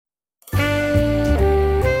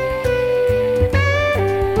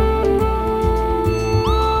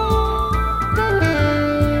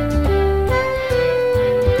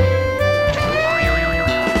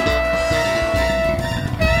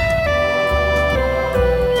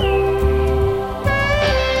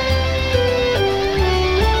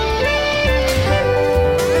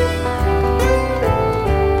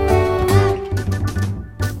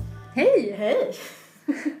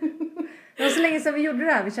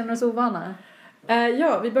här, vi känner oss ovana.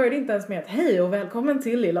 Ja, vi började inte ens med att hej och välkommen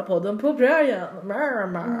till lilla podden på prärien.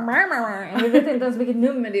 Vi vet inte ens vilket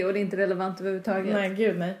nummer det är och det är inte relevant överhuvudtaget. Nej,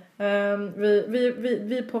 gud nej.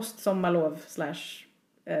 Vi är post-sommarlov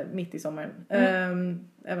 / mitt i sommaren.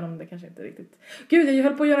 Även om det kanske inte är riktigt. Gud, jag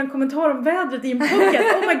höll på att göra en kommentar om vädret i en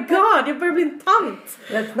podcast. Oh my god, jag börjar bli en tant.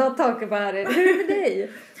 Let's not talk about it. Hur är det med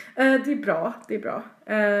dig? Det är bra.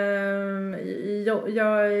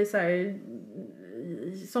 Jag är så här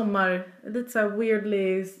lite så här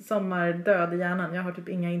weirdly sommardöd i hjärnan. Jag har typ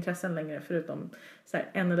inga intressen längre förutom så här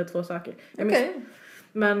 1 eller 2 saker. Okej.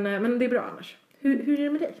 Men det är bra annars. Hur är det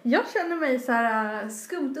med dig? Jag känner mig så här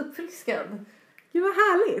skumt uppfriskad. Det var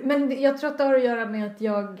härligt. Men jag tror att det har att göra med att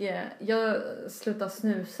jag slutar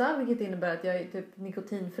snusa, vilket innebär att jag är typ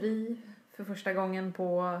nikotinfri för första gången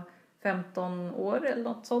på 15 år eller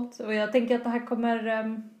något sånt. Och jag tänker att det här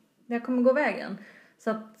kommer gå vägen. Så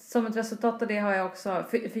att som ett resultat av det har jag också,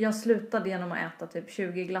 för jag slutade genom att äta typ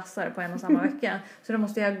 20 glassar på en och samma vecka. Så då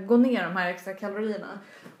måste jag gå ner de här extra kalorierna.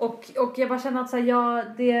 Och jag bara känner att så här,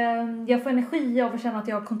 jag får energi av att känna att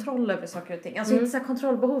jag har kontroll över saker och ting. Alltså inte så här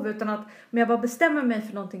kontrollbehov, utan att om jag bara bestämmer mig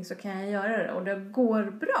för någonting så kan jag göra det. Och det går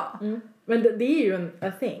bra. Men det är ju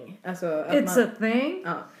a thing. Alltså, It's a thing.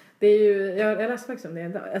 Ja. Det är ju, jag läste faktiskt om det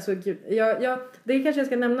idag. Alltså gud, det kanske jag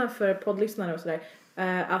ska nämna för poddlyssnare och sådär.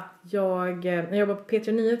 Att jag jobbar på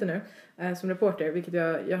P3 Nyheter nu som reporter, vilket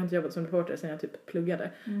jag har inte jobbat som reporter sedan jag typ pluggade.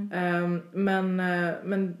 Men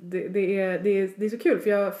det är så kul,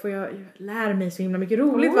 för jag lär mig så himla mycket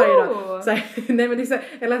roligt varje dag. Så här, nej, men det är så här,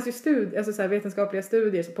 jag läser ju alltså så här, vetenskapliga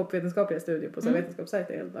studier, så popvetenskapliga studier på så här,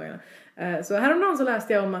 vetenskapssajter hela dagarna. Så häromdagen så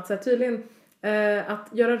läste jag om att så här, tydligen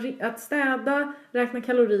att städa, räkna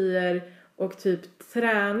kalorier och typ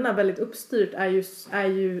träna väldigt uppstyrt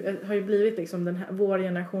har ju blivit liksom vår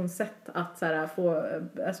generations sätt att så här, få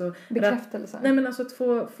alltså bekräftelse. Nej, men alltså att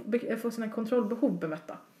få sina kontrollbehov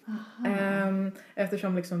bemötta.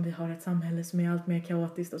 Eftersom liksom vi har ett samhälle som är allt mer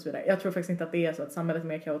kaotiskt och så vidare. Jag tror faktiskt inte att det är så att samhället är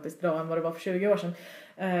mer kaotiskt idag än vad det var för 20 år sedan.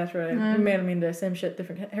 Jag tror det är mer eller mindre same shit,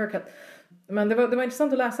 different haircut. Men det var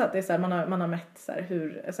intressant att läsa att det är så här, man har mätt så här,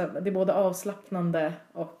 hur så här, det är både avslappnande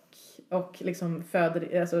och liksom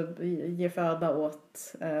ger föda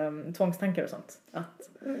åt tvångstankar och sånt.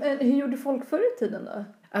 Hur gjorde folk förr i tiden då?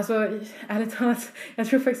 Alltså, ärligt talat, jag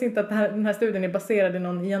tror faktiskt inte att den här studien är baserad i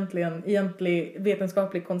någon egentlig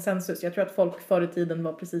vetenskaplig konsensus. Jag tror att folk förr i tiden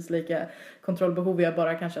var precis lika kontrollbehoviga,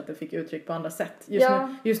 bara kanske att det fick uttryck på andra sätt.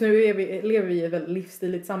 Just nu lever vi i ett väldigt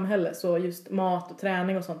livsstiligt samhälle, så just mat och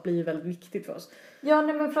träning och sånt blir väldigt viktigt för oss. Ja,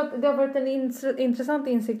 nej, men för att det har varit en intressant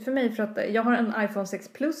insikt för mig, för att jag har en iPhone 6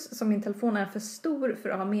 Plus som min telefon är för stor för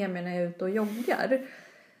att ha med mig när jag är ute och joggar.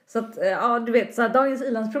 Så att, ja, du vet, så här, dagens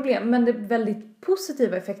ilandsproblem. Men det väldigt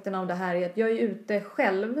positiva effekten av det här är att jag är ute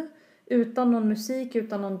själv, utan någon musik,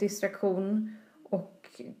 utan någon distraktion,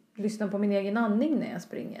 och lyssnar på min egen andning när jag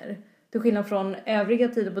springer. Till skillnad från övriga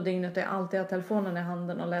tider på dygnet där jag alltid har telefonen i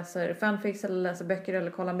handen och läser fanfics eller läser böcker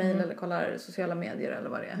eller kollar mejl eller kollar sociala medier eller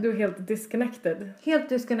vad det är. Du är helt disconnected. Helt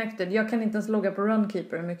disconnected. Jag kan inte ens logga på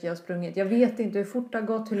Runkeeper hur mycket jag har sprungit. Jag vet inte hur fort det har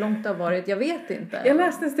gått, hur långt det har varit. Jag vet inte. Jag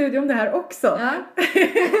läste en studie om det här också. Ja.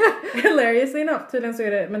 Hilarious enough. Tydligen så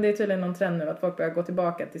är det, men det är tydligen någon trend nu att folk börjar gå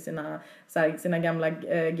tillbaka till sina gamla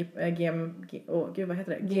vad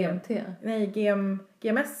heter det? GMT. Nej,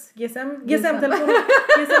 GSM-telefoner.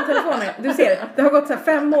 Du ser, det har gått så här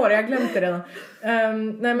 5 år, jag har glömt det redan.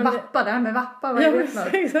 Vappa, det här med vappa, vad är det för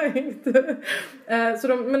något? Exakt.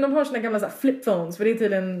 Men de har sina gamla så här flipphones, för det är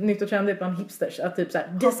tydligen nytt och trendigt bland hipsters att typ så här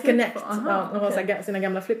disconnect. De har så här, sina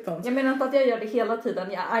gamla flipphones. Jag menar inte att jag gör det hela tiden.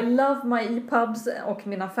 I love my e-pubs och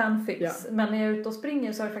mina fanfics. Ja. Men när jag är ute och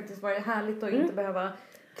springer så har det faktiskt varit härligt att inte behöva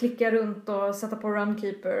klicka runt och sätta på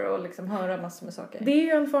Runkeeper och liksom höra massor med saker. Det är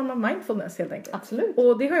ju en form av mindfulness helt enkelt. Absolut.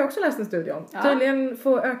 Och det har jag också läst en studie om. Ja. Tydligen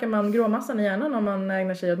ökar man gråmassan i hjärnan om man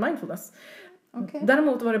ägnar sig åt mindfulness. Okay.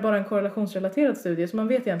 Däremot var det bara en korrelationsrelaterad studie, så man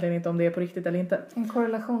vet egentligen inte om det är på riktigt eller inte. En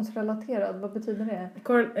korrelationsrelaterad, vad betyder det?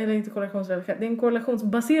 Eller inte korrelationsrelaterad, det är en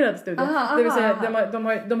korrelationsbaserad studie. Det vill säga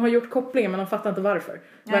de har gjort kopplingen, men de fattar inte varför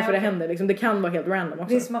det händer. Liksom, det kan vara helt random också.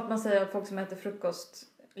 Det är som att man säger att folk som äter frukost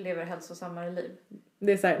lever hälsosammare liv.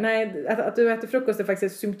 Det är så här, nej, att du äter frukost är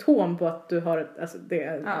faktiskt ett symptom på att du har ett, alltså det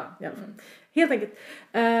är, helt enkelt.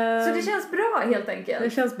 Så det känns bra helt enkelt. Det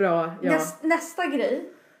känns bra, ja. Nästa grej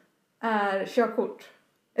är körkort.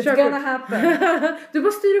 It's gonna happen. Du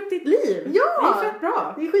bara styr upp ditt liv. Ja! Det är fett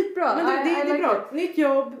bra. Det är skitbra. Men det är bra. Nytt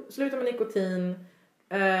jobb, sluta med nikotin,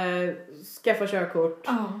 skaffa körkort.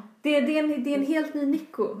 Det är en helt ny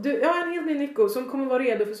Nico. En helt ny Nico som kommer vara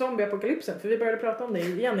redo för zombieapokalypsen. För vi började prata om det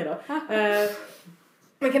igen idag.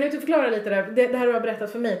 Men kan du inte förklara lite där? Det här du har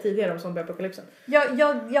berättat för mig tidigare om zombieapokalypsen.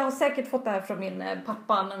 Jag har säkert fått det här från min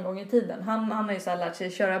pappa någon gång i tiden. Han har ju så här lärt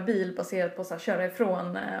sig köra bil baserat på så här, köra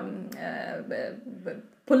ifrån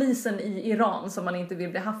polisen i Iran som man inte vill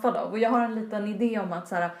bli haffad av. Och jag har en liten idé om att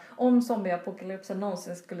så här, om zombieapokalypsen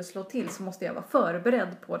någonsin skulle slå till så måste jag vara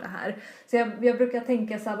förberedd på det här. Så jag brukar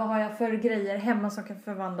tänka så här, vad har jag för grejer hemma som kan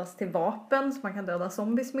förvandlas till vapen som man kan döda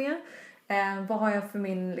zombies med? Vad har jag för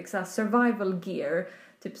min liksom, survival gear?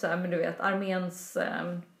 Typ så här, men du vet, arméns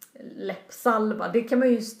läppsalva. Det kan man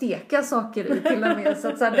ju steka saker i till och med. Så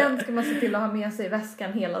att så här, den ska man se till att ha med sig i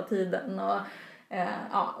väskan hela tiden.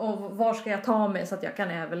 Och var ska jag ta mig så att jag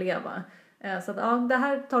kan överleva? Så att ja, det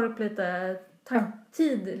här tar upp lite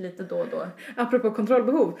tid lite då och då. Apropå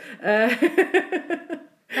kontrollbehov.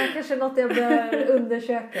 Det här kanske är något jag bör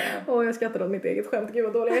undersöka. Jag skrattade åt mitt eget skämt. Gud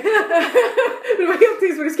vad dåligt. Det var helt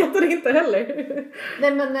tyst, för du skrattade inte heller.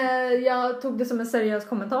 Nej, men jag tog det som en seriös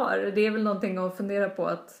kommentar. Det är väl någonting att fundera på.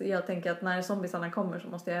 Att jag tänker att när zombiesarna kommer så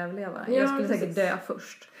måste jag överleva. Ja, jag skulle säkert dö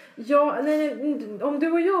först. Ja, nej, om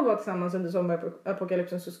du och jag var tillsammans under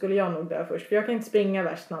zombieapokalypsen så skulle jag nog dö först. För jag kan inte springa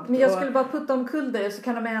värst snabbt. Men jag skulle bara putta omkull dig så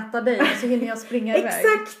kan de äta dig. Och så hinner jag springa iväg.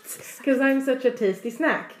 Exakt! 'Cause I'm such a tasty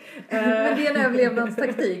snack. Men det är en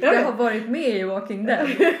överlevnadstaktik. Jag har varit med i Walking Dead.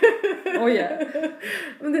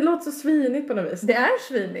 Men det låter så svinigt på något vis. Det är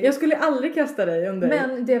svinigt. Jag skulle aldrig kasta dig under.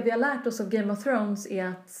 Men det vi har lärt oss av Game of Thrones är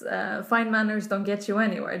att fine manners don't get you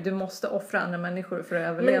anywhere. Du måste offra andra människor för att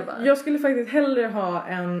överleva. Men jag skulle faktiskt hellre ha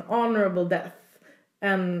en honorable death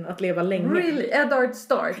än att leva länge. Really? Eddard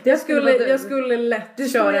Stark. Jag skulle lätt du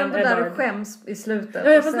köra en Eddard. Du står ändå där och skäms i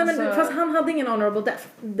slutet. Fast han hade ingen honorable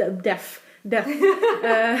death.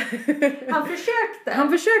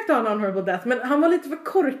 Han försökte ha en honorable death, men han var lite för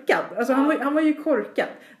korkad. Alltså han var ju korkad.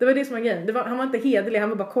 Det var det som var grejen. Han var inte hederlig, han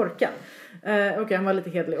var bara korkad. Okej, han var lite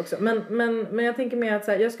hederlig också. Men jag tänker mer att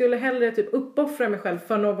så här, jag skulle hellre typ uppoffra mig själv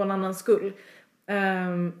för någon annans skull.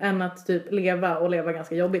 Än att typ leva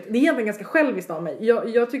ganska jobbigt. Det är egentligen ganska själviskt av mig.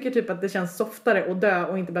 Jag tycker typ att det känns softare att dö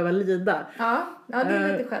och inte behöva lida. Ja det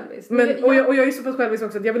är lite själviskt. Och jag är så pass självisk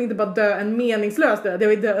också att jag vill inte bara dö en meningslös död. Jag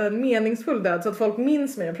vill dö en meningsfull död så att folk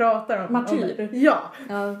minns mig och pratar om martyr. Ja.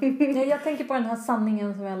 Jag tänker på den här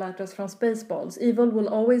sanningen som vi har lärt oss från Spaceballs. Evil will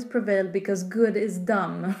always prevail because good is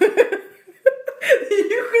dumb. Det är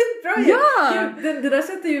ju skitbra. Ja! Det där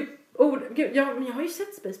sätter ju Gud, jag har ju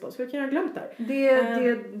sett Spaceballs, hur kan jag ha glömt det? Det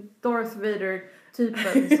är Darth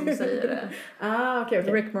Vader-typen som säger det. Okej.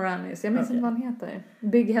 Rick Moranis, jag minns inte vad han heter.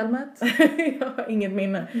 Big Helmet? Jag har inget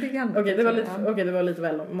minne. Big Helmet. Det var lite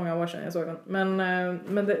väl många år sedan jag såg den.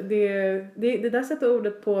 Men det där sätter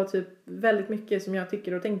ordet på typ väldigt mycket som jag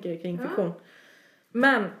tycker och tänker kring fiktion.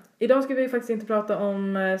 Men idag ska vi faktiskt inte prata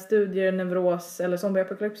om studier, neuros eller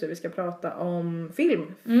zombieapokalypser. Vi ska prata om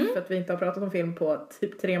film. För att vi inte har pratat om film på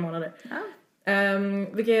typ 3 månader.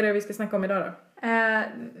 Vilka är det vi ska snacka om idag då?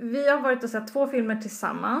 Vi har varit och sett 2 filmer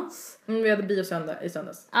tillsammans. Vi hade biosöndag i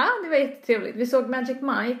söndags. Ja, det var jättetrevligt. Vi såg Magic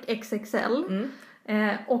Mike XXL.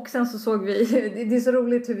 Och sen så såg vi, det är så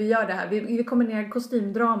roligt hur vi gör det här. Vi kombinerar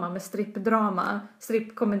kostymdrama med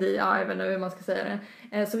strippkomedi, jag vet inte hur man ska säga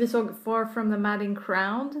det. Så vi såg Far from the Madding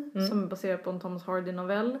Crowd, som är baserad på en Thomas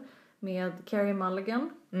Hardy-novell med Carey Mulligan.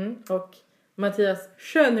 Och Mattias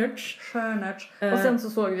Schönertz. Och sen så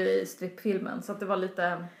såg vi strippfilmen, så att det var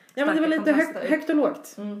lite... Ja, men det var lite högt och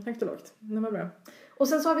lågt. Högt och lågt, det var bra. Och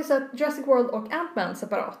sen så har vi sett Jurassic World och Ant-Man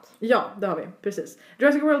separat. Ja, det har vi, precis.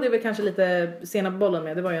 Jurassic World är väl kanske lite sena på bollen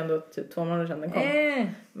med. Det var ju ändå typ 2 månader sedan den kom.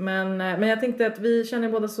 Men jag tänkte att vi känner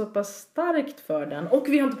båda så pass starkt för den. Och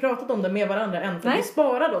vi har inte pratat om den med varandra än. För vi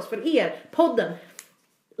sparade oss för er, podden.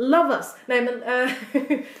 Love us! Nej, men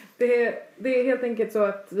det är helt enkelt så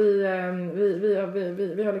att vi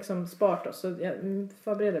har liksom sparat oss. Så jag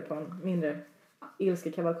förbereder på en mindre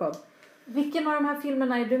ilskekavalkad. Vilken av de här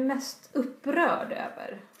filmerna är du mest upprörd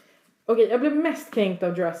över? Okej, jag blev mest kränkt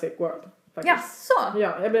av Jurassic World. Jaså?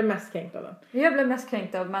 Ja, jag blev mest kränkt av den. Jag blev mest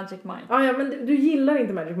kränkt av Magic Mike. Ja, men du gillar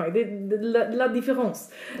inte Magic Mike. Det är la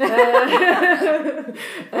différence.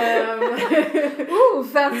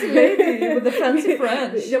 Fancy lady with a fancy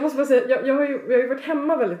French. Jag måste bara säga, jag har ju varit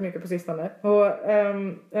hemma väldigt mycket på sistone. Och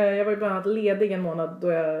jag var ju bland annat ledig en månad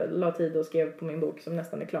då jag la tid och skrev på min bok som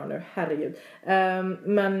nästan är klar nu. Herregud.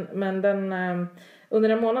 Men under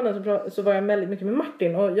den månaden så var jag väldigt mycket med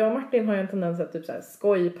Martin. Och jag och Martin har ju en tendens att typ så här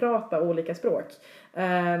skojprata olika språk.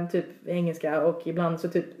 Typ engelska, och ibland så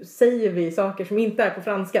typ säger vi saker som inte är på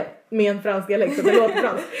franska med en fransk dialekt så det låter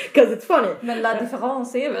franskt. 'Cause it's funny. Men la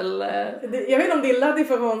différence är väl... Jag vet inte om det är la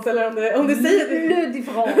différence eller om det säger... Le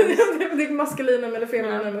différence. Det är maskulinen eller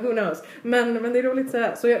femininen, who knows. Men det är roligt så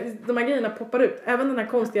här. Så de här grejerna poppar ut. Även den här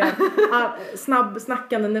konstiga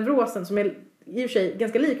snabbsnackande neurosen som är i och för sig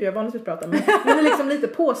ganska lik hur jag vanligtvis pratar. Men den är liksom lite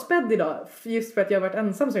påspädd idag. Just för att jag har varit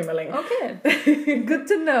ensam så himla länge. Okej. Good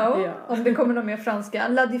to know. Ja. Om det kommer någon mer franska.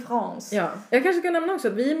 La différence. Ja. Jag kanske ska nämna också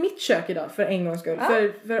att vi är i mitt kök idag för en gångs skull.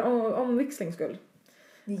 För omväxlings skull.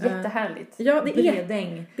 Det är jättehärligt. Ja, det är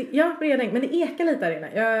Bredäng. Bredäng. Men det ekar lite här inne.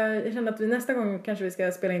 Jag kände att vi nästa gång kanske vi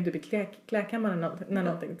ska spela in typ i klädkammaren eller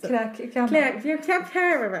någonting. Klädkammaren.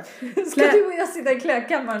 Ska du och jag sitta i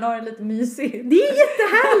klädkammaren och ha det lite mysigt? Det är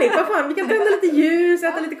jättehärligt. Vad fan, vi kan tända lite ljus,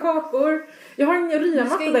 äta lite kakor. Jag har en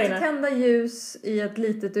ryamatta där inne. Du ska inte tända ljus i ett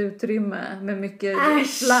litet utrymme med mycket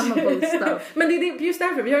flammable stuff. Men det är just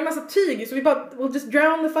därför. Vi har en massa tyg så vi bara we'll just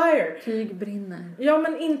drown the fire. Tyg brinner. Ja,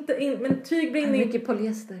 men men tyg brinner. Mycket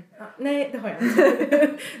polyester. Ja, nej, det har jag inte.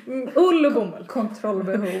 Ull och bomull.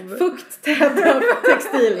 Kontrollbehov. Fukttäta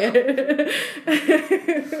textilier.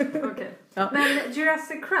 Okej. Ja. Men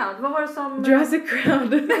Jurassic Crowd, vad var det som... Jurassic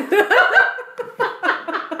Crowd.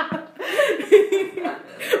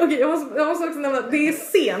 Okej, jag måste också nämna att det är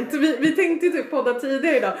sent. Vi tänkte ju typ podda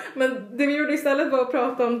tidigare idag. Men det vi gjorde istället var att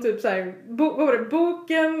prata om typ såhär, vad var det?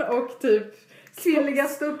 Boken och typ kvinnliga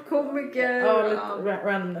ståuppkomiker. Ja, lite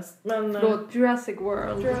randomness. Men Jurassic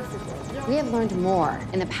World. We have learned more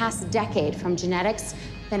in the past decade from genetics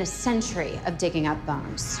than a century of digging up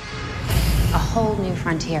bones. A whole new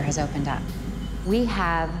frontier has opened up. We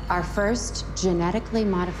have our first genetically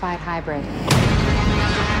modified hybrid.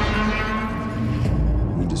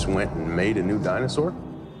 You just went and made a new dinosaur?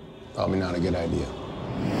 Probably not a good idea.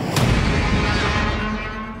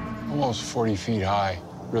 Almost 40 feet high.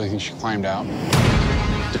 Really think she climbed out?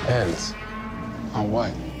 Depends. On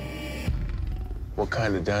what? What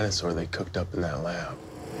kind of dinosaur they cooked up in that lab.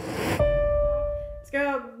 Ska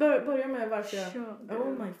jag börja med varför jag... Oh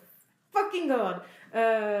my fucking god!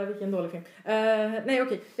 Vilken dålig film. Nej,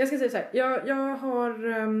 okej. Jag ska säga så här.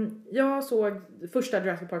 Jag såg första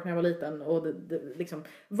Jurassic Park när jag var liten. Och det liksom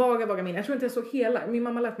vaga min. Jag tror inte jag såg hela. Min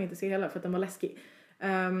mamma lät mig inte se hela för att den var läskig.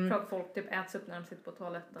 För att folk typ äts upp när de sitter på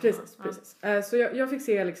toaletten. Precis. Så jag fick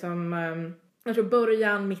se liksom... jag tror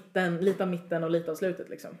början, mitten, lite av mitten och lite av slutet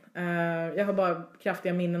liksom. Jag har bara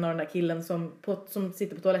kraftiga minnen av den där killen som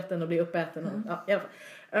sitter på toaletten och blir uppäten. Och, ja, i alla fall.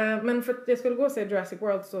 Men för att jag skulle gå och se Jurassic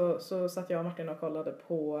World så satt jag och Martin och kollade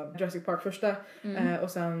på Jurassic Park första.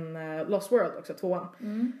 Och sen Lost World också, 2:an.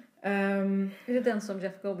 Är det den som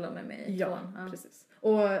Jeff Goldblum är med i? Ja, precis.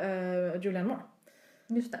 Och Julianne Moore.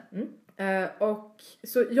 Just det. Och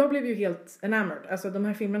så jag blev ju helt enamored. Alltså de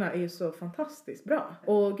här filmerna är ju så fantastiskt bra.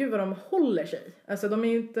 Och gud vad de håller sig. Alltså de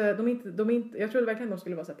är inte jag trodde verkligen att de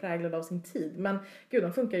skulle vara så präglade av sin tid. Men gud,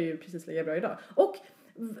 de funkar ju precis lika bra idag. Och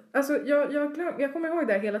alltså jag kommer ihåg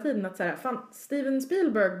där hela tiden att så här, fan, Steven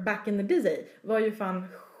Spielberg back in the day var ju fan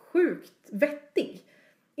sjukt vettig.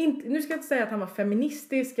 Nu ska jag inte säga att han var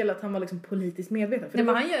feministisk eller att han var liksom politiskt medveten. Nej,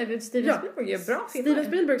 men Steven Spielberg gör bra filmer. Steven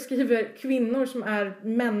Spielberg skriver kvinnor som är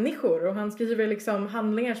människor. Och han skriver liksom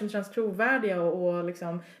handlingar som känns trovärdiga och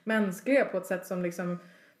liksom mänskliga på ett sätt som liksom...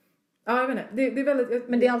 Ja, jag vet inte. Det är väldigt...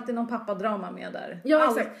 Men det är alltid någon pappadrama med där. Ja,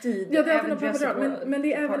 exakt. Alltid. Ja, det är alltid någon pappadrama. Men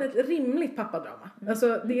det är även ett rimligt pappadrama.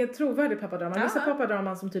 Alltså, det är ett trovärdigt pappadrama. Vissa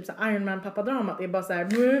pappadraman som typ så Iron Man pappadrama, det är bara så här...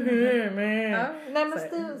 Nej,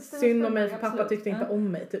 men synd om mig för pappa tyckte inte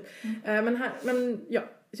om mig, typ. Men ja.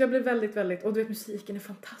 Så jag blev väldigt, väldigt... Och du vet, musiken är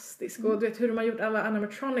fantastisk. Och du vet hur de har gjort alla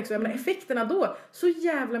animatronics. Och jag menar, effekterna då. Så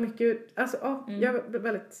jävla mycket... Alltså, ja. Jag blev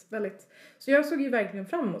väldigt, väldigt... Så jag såg ju verkligen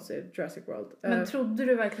fram emot Jurassic World. Men trodde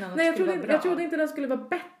du verkligen att det skulle vara bra? Jag trodde inte den skulle vara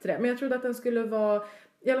bättre. Men jag trodde att den skulle vara...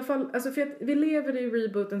 I alla fall... Alltså, för att vi lever i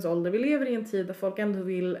rebootens ålder. Vi lever i en tid där folk ändå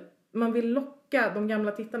vill... Man vill locka de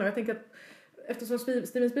gamla tittarna. Och jag tänker att... Eftersom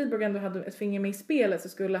Steven Spielberg ändå hade ett finger med i spelet. Så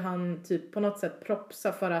skulle han typ på något sätt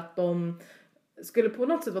propsa för att de... skulle på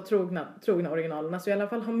något sätt vara trogna originalerna. Så i alla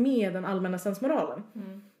fall ha med den allmänna sensmoralen.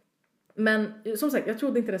 Men som sagt, jag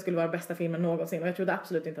trodde inte det skulle vara bästa filmen någonsin. Och jag trodde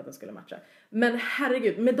absolut inte att den skulle matcha. Men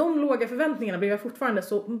herregud, med de låga förväntningarna blev jag fortfarande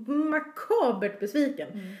så makabert besviken.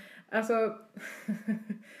 Alltså...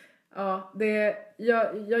 ja,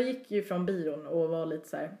 jag gick ju från bion och var lite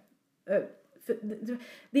så här...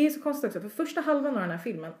 det är så konstigt också. För första halvan av den här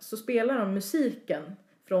filmen så spelar de musiken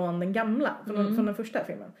från den gamla. Från den första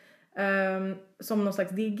filmen. som någon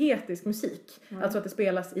slags diegetisk musik. Alltså att det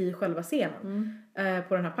spelas i själva scenen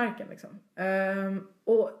på den här parken liksom.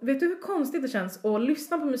 Och vet du hur konstigt det känns att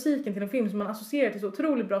lyssna på musiken till en film som man associerar till så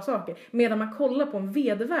otroligt bra saker medan man kollar på en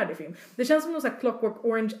vedervärdig film. Det känns som någon sån här Clockwork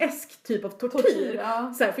Orange-esk typ av tortyr.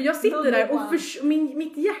 Ja. Så här, för jag sitter där och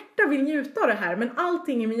mitt hjärta vill njuta av det här, men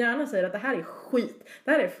allting i min hjärna säger att det här är skit.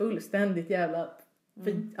 Det här är fullständigt jävla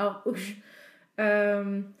ja, usch.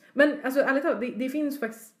 Men alltså ärligt talat, det finns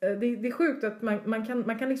faktiskt det är sjukt att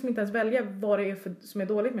man kan liksom inte ens välja vad det är som är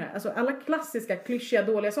dåligt med det här. Alltså alla klassiska klyschiga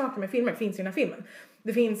dåliga saker med filmer finns i den här filmen.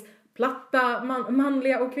 Det finns platta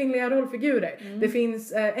manliga och kvinnliga rollfigurer. Det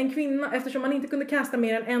finns en kvinna, eftersom man inte kunde casta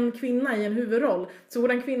mer än en kvinna i en huvudroll, så var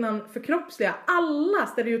den kvinnan förkroppsliga alla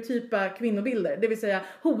stereotypa kvinnobilder, det vill säga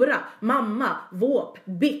hora, mamma, våp,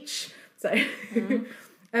 bitch. Så här.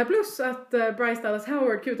 Plus att Bryce Dallas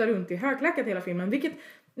Howard kutar runt i högklackat hela filmen, vilket,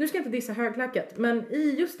 nu ska jag inte dissa högklackat, men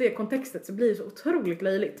i just det kontextet så blir det så otroligt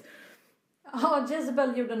löjligt. Ja,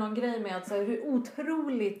 Jezebel gjorde någon grej med att så här, hur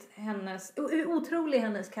otrolig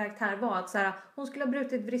hennes karaktär var, att så här, hon skulle ha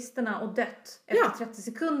brutit vristerna och dött efter 30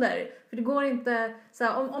 sekunder. För det går inte så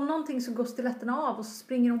här, om någonting så går stiletterna av och så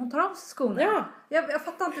springer hon tar av sig skorna. Ja. Jag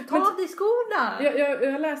fattar inte, ta av dig skorna.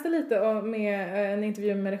 Jag läste lite med en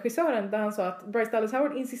intervju med regissören där han sa att Bryce Dallas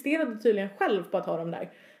Howard insisterade tydligen själv på att ha dem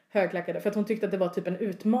där högklackade, för att hon tyckte att det var typ en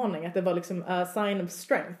utmaning, att det var liksom a sign of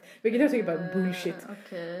strength, vilket jag tycker bara är bullshit.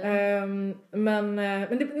 Men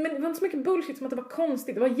det var inte så mycket bullshit som att det var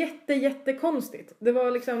konstigt. Det var jättekonstigt. Det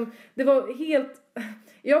var liksom, det var helt,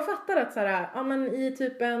 jag fattar att så här, ja men i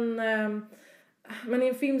typ men i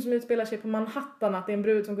en film som utspelar sig på Manhattan, att det är en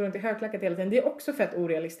brud som går runt i högklackat hela tiden, det är också fett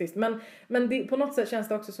orealistiskt. Men det, på något sätt känns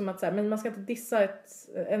det också som att så här, men man ska inte dissa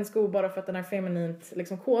en sko bara för att den är feminint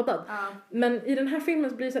liksom kodad. Men i den här filmen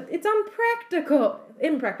så blir det så att it's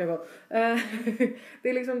impractical. Det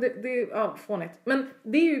är liksom fånigt. Men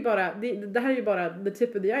det är ju bara det här är ju bara the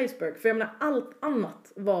tip of the iceberg, för jag menar allt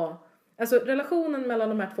annat var, alltså relationen mellan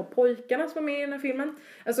de här två pojkarna som var med i den här filmen.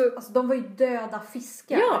 Alltså de var ju döda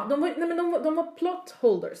fiskar. Ja, de var plot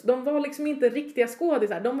holders. De var liksom inte riktiga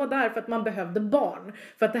skådisar. De var där för att man behövde barn.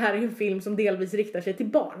 För att det här är en film som delvis riktar sig till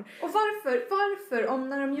barn. Och varför om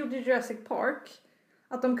när de gjorde Jurassic Park,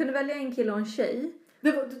 att de kunde välja en kille och en tjej.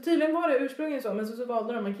 Tydligen var det ursprungligen så, men så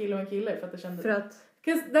valde de en kille och en kille för att det kändes... För att...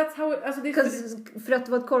 That's how it, alltså för att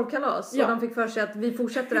det var ett korvkalas. Ja. Och de fick för sig att vi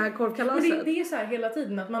fortsätter det här korvkalaset. Men det är så här hela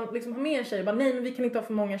tiden att man liksom har med en tjej och bara, nej men vi kan inte ha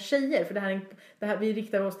för många tjejer, för det här vi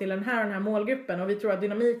riktar oss till den här målgruppen och vi tror att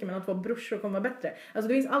dynamiken mellan två brorsor kommer vara bättre. Alltså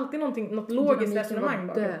det finns alltid något logiskt resonemang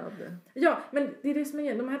bakom. Ja, men det är det som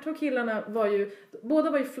är, de här två killarna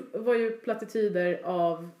båda var ju plattityder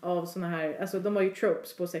av såna här, alltså de var ju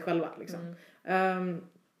tropes på sig själva liksom.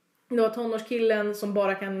 Det var tonårskillen som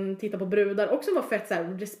bara kan titta på brudar och som var fett så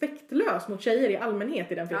här respektlös mot tjejer i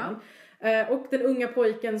allmänhet i den filmen. Och den unga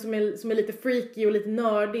pojken som är lite freaky och lite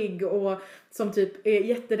nördig och som typ är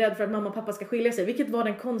jätterädd för att mamma och pappa ska skilja sig, vilket var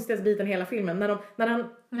den konstigaste biten i hela filmen, när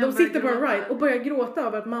de sitter på en ride och börjar gråta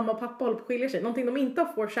över att mamma och pappa håller på att skilja sig, någonting de inte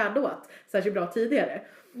har foreshadowat särskilt bra tidigare.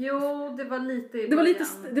 Jo, det var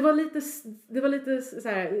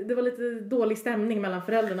lite dålig stämning mellan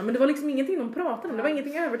föräldrarna, men det var liksom ingenting de pratade om, det var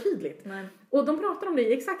ingenting övertydligt. Nej. Och de pratar om det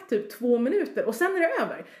i exakt typ 2 minuter och sen är det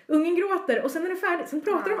över. Ungen gråter och sen är det färdigt. Sen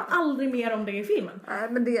pratar de aldrig mer om det i filmen. Nej,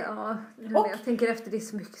 men det, jag tänker efter, det är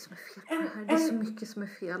så mycket som är fel. Det är så mycket som är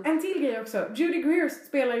fel. En till grej också. Judy Greer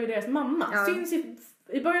spelar ju deras mamma. Syns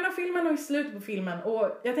i början av filmen och i slutet på filmen.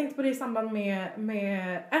 Och jag tänkte på det i samband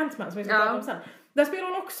med Ant-Man som vi ska prata om sen. Där spelar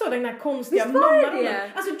hon också den där konstiga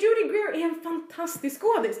mammarollen. Alltså Judy Greer är en fantastisk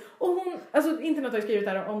skådis. Och hon, alltså internet har ju skrivit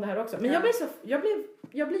om det här också. Men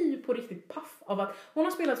jag blir ju på riktigt paff av att hon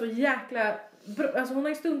har spelat så jäkla bra, alltså hon har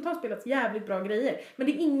ju stundtals spelat jävligt bra grejer. Men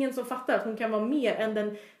det är ingen som fattar att hon kan vara mer än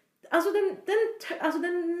den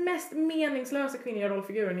mest meningslösa kvinnliga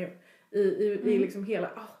rollfiguren i liksom hela,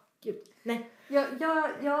 gud, nej.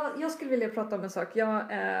 Jag skulle vilja prata om en sak. Jag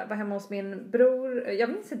var hemma hos min bror. Jag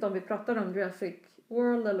minns inte om vi pratade om Jurassic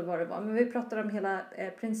World eller vad det var. Men vi pratade om hela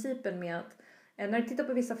principen med att när du tittar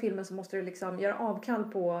på vissa filmer så måste du liksom göra avkall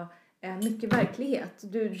på mycket verklighet.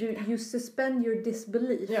 You suspend your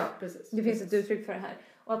disbelief. Ja, precis. Det finns ett uttryck för det här.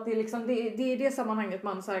 Och att det är liksom, det är i det sammanhanget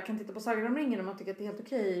man så här kan titta på Sagan om ringen och man tycker att det är helt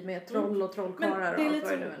okej med troll och trollkarlar. Men det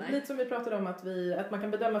är lite som vi pratade om att man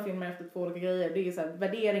kan bedöma filmer efter 2 olika grejer. Det är så här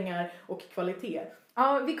värderingar och kvalitet.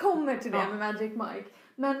 Ja, vi kommer till det med Magic Mike.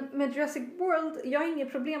 Men med Jurassic World, jag har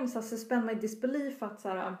inget problem med att suspend my disbelief att så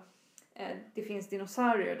här, det finns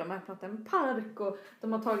dinosaurier, de har öppnat en park och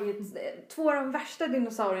de har tagit 2 av de värsta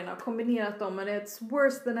dinosaurierna och kombinerat dem, men it's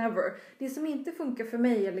worse than ever. Det som inte funkar för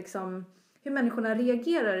mig är liksom hur människorna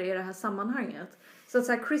reagerar i det här sammanhanget. Så att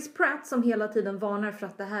så här, Chris Pratt som hela tiden varnar för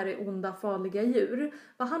att det här är onda, farliga djur.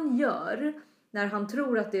 Vad han gör när han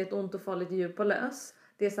tror att det är ett ont och farligt djur på lös.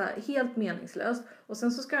 Det är så här helt meningslöst. Och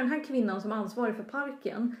sen så ska den här kvinnan som är ansvarig för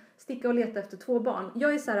parken sticka och leta efter 2 barn.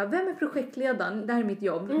 Jag är så här, vem är projektledaren? Det här är mitt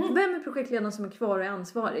jobb. Vem är projektledaren som är kvar och är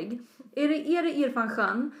ansvarig? Är det Irfan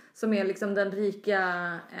Khan som är liksom den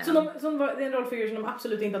rika... Som var en rollfigur som de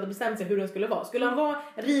absolut inte hade bestämt sig hur den skulle vara. Skulle han vara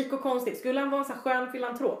rik och konstig? Skulle han vara en så här skön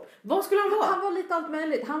filantrop? Vad skulle han vara? Han var lite allt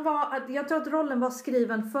möjligt. Jag tror att rollen var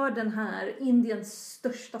skriven för den här Indiens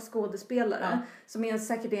största skådespelare. Som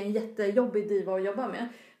säkert är en jättejobbig diva att jobba med.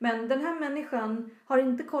 Men den här människan har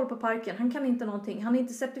inte koll på parken. Han kan inte någonting. Han är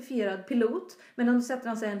inte certifierad pilot. Men ändå sätter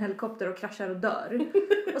han sig i en helikopter och kraschar och dör.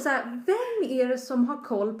 Och så här, vem är det som har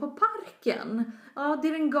koll på parken? Ja, det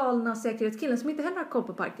är den galna säkerhetskillen som inte heller har koll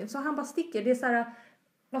på parken. Så han bara sticker. Det är så här,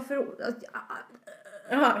 varför...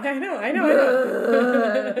 Ja, I know.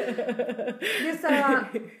 Det är så här,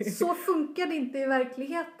 så funkar det inte i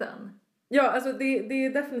verkligheten. Ja, alltså det är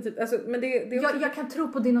definitivt... Alltså, men det är också... jag kan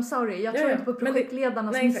tro på dinosaurier. Jag tror inte på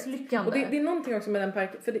projektledarnas misslyckande. Och det är någonting också med den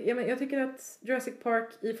parken. För jag tycker att Jurassic Park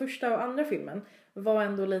i första och andra filmen var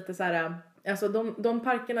ändå lite så här... Alltså de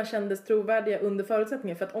parkerna kändes trovärdiga under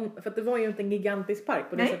förutsättningen. För att det var ju inte en gigantisk park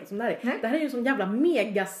på det sättet som det här är. Nej. Det här är ju en sån jävla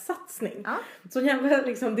megasatsning. Ja. Så jävla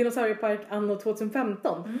liksom dinosauriepark anno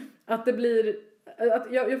 2015. Att det blir...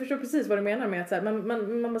 Jag förstår precis vad du menar med att så här,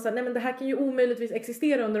 man bara säger nej men det här kan ju omöjligtvis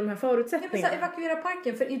existera under de här förutsättningarna. Nej, men så här, evakuera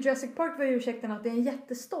parken, för i Jurassic Park var ju ursäkten att det är en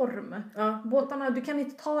jättestorm. Ja. Båtarna, du kan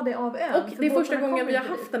inte ta det av ön. Och det är första gången vi har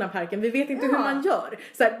haft den här parken. Vi vet inte hur man gör.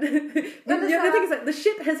 Så här, jag tänker så här, the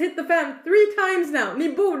shit has hit the fan 3 times now.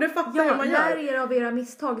 Ni borde fatta hur man gör. Lär er av era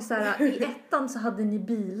misstag. Så här, i ettan så hade ni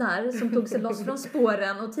bilar som tog sig loss från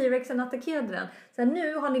spåren och T-Rexen attackerade den. Så här,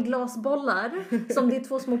 nu har ni glasbollar som det är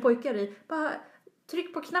 2 små pojkar i. Bara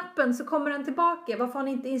tryck på knappen så kommer den tillbaka. Varför har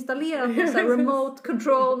ni inte installerat någon sån här remote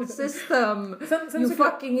control system? Sen you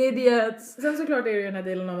fucking idiots. Sen såklart är det ju den här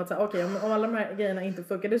delen av att säga okej, om alla de här grejerna inte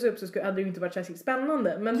funkade upp så hade det ju inte varit särskilt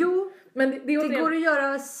spännande. Men, jo, men det går att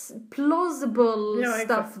göra plausible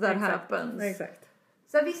stuff that happens. Exakt.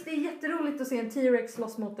 Så visst, det är jätteroligt att se en T-Rex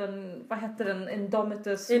slåss mot en, vad heter den?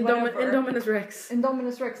 Indominus Rex.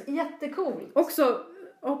 Indominus Rex. Jättecool. Också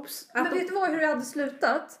men vet du hur det hade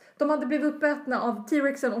slutat? De hade blivit uppätna av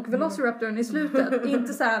T-Rexen och Velociraptorn i slutet.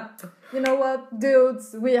 Inte så här, you know what,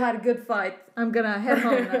 dudes, we had a good fight. I'm gonna head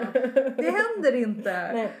home now. Det händer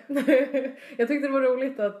inte. Nej. Jag tyckte det var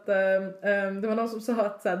roligt att det var någon som sa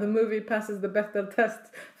att the movie passes the Bechdel test.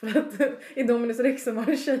 För att Indominus Rexen var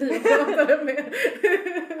en tjej och pratade med.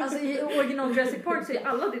 Alltså i original Jurassic Park så är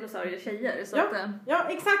alla dinosaurier tjejer. Så ja,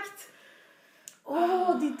 exakt.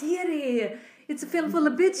 Det är det. It's a film full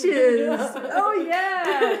of bitches. Oh yeah.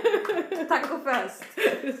 Tacofest.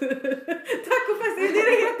 Tacofest, är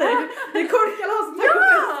det heter? Det är korvkalas och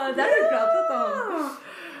tacofest. Ja, det har vi pratat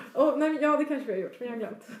om. Ja, det kanske vi har gjort, men jag har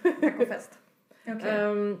glömt. Tacofest.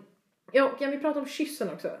 Okej. Kan vi prata om kyssen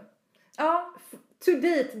också? Ja. To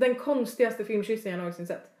date, den konstigaste filmkyssen jag någonsin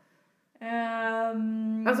sett.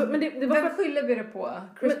 Alltså, men det var vem skyller vi det på?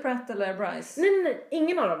 Chris Pratt eller Bryce? Nej,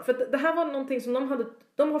 ingen av dem. För det här var någonting som de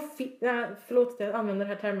har förlåt att jag använder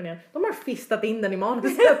den här termen igen. De har fistat in den i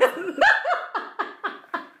manuset.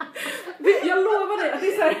 Jag lovar dig att det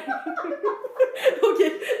är så här.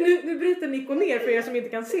 Okej, nu bryter Nico ner för er som inte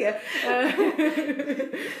kan se.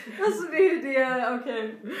 Alltså det är det,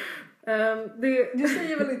 okej. Du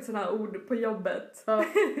säger väl inte sådana ord på jobbet? Ja.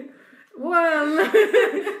 Well,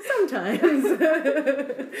 sometimes.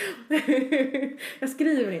 Jag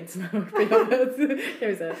skriver inte såna ord på jobbet, kan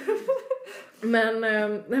vi säga. Men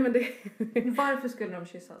det... Varför skulle de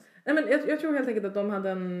kyssas? Nej, men jag tror helt enkelt att de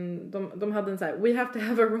hade en så här: we have to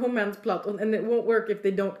have a romance plot and it won't work if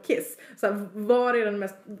they don't kiss. Så här, var är den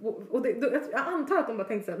mest... Och jag antar att de bara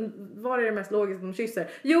tänkte så här, var är det mest logiskt att de kysser?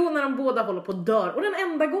 Jo, när de båda håller på att dör. Och den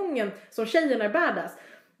enda gången som tjejen är badass.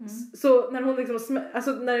 Så när hon liksom,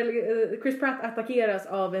 alltså när Chris Pratt attackeras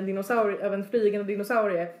av en dinosaurie, av en flygande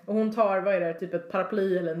dinosaurie, och hon tar, vad är det, typ ett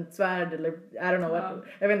paraply eller en svärd eller I don't know,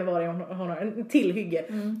 jag vet inte vad det är hon har, en tillhygge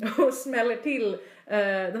och smäller till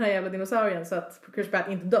den här jävla dinosaurien så att Chris Pratt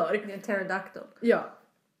inte dör. Det är en pterodactyl. Ja.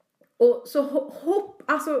 Och så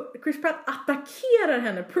alltså Chris Pratt attackerar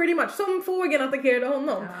henne pretty much som fågeln attackerade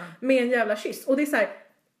honom med en jävla kyss. Och det är så här: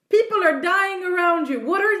 people are dying around you.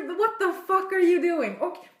 What the fuck are you doing?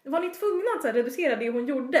 Och var ni tvungna att så här, reducera det hon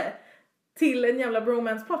gjorde till en jävla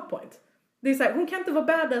bromance plot point? Det är så här, hon kan inte vara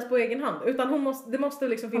badass på egen hand, utan det måste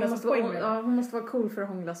liksom finnas en poäng med. Ja, hon måste vara cool för att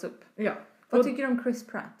hånglas upp. Ja. Vad tycker du om Chris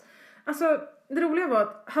Pratt? alltså det roliga var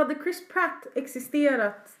att hade Chris Pratt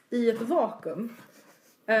existerat i ett vakuum,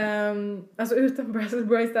 alltså utan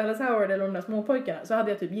Bryce Dallas Howard eller de där småpojkarna, så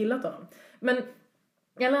hade jag typ gillat honom. Men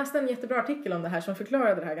jag läste en jättebra artikel om det här som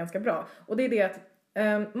förklarade det här ganska bra. Och det är det att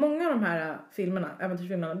många av de här filmerna,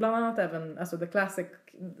 äventyrsfilmerna, bland annat även alltså The Classic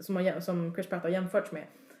som Chris Pratt har jämförts med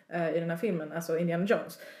i den här filmen, alltså Indiana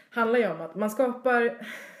Jones, handlar ju om att man skapar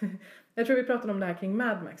jag tror vi pratade om det här kring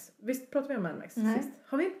Mad Max. Visst pratade vi om Mad Max sist?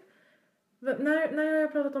 Har vi? När har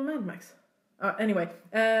jag pratat om Mad Max? Anyway.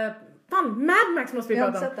 Mad Max måste vi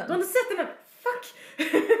prata om. Du har inte sett den? Fuck!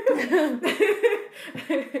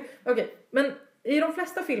 Okej, men i de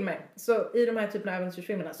flesta filmer, så i de här typerna av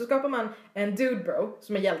äventyrsfilmerna, så skapar man en dude bro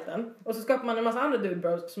som är hjälten. Och så skapar man en massa andra dude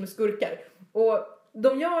bros som är skurkar. Och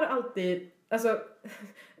de gör alltid, alltså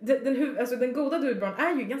den goda dude bron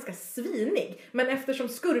är ju ganska svinig. Men eftersom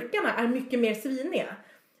skurkarna är mycket mer sviniga,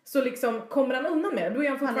 så liksom kommer han undan med. Då är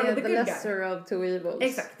han fortfarande the good guy. Han är the lesser of two evils.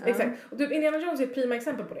 Exakt. Och typ Indiana Jones är ett prima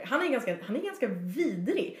exempel på det. Han är ganska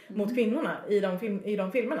vidrig mot kvinnorna i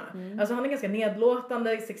de filmerna. Alltså han är ganska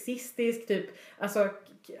nedlåtande, sexistisk, typ alltså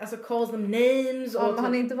calls them names. Och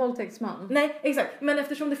han är inte våldtäktsman. Nej, exakt. Men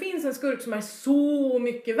eftersom det finns en skurk som är så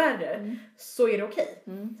mycket värre, så är det okej.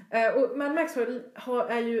 Och Mad Max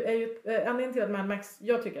är ju anledningen till att Mad Max,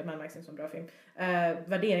 jag tycker att Mad Max är en så bra film,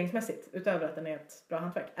 värderingsmässigt, utöver att den är ett bra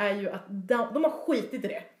hantverk, är ju att de har skitit i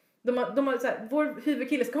det. De har så här, vår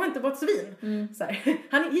huvudkille ska inte vara ett svin. Så här,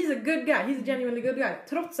 he's a good guy, he's a genuinely good guy.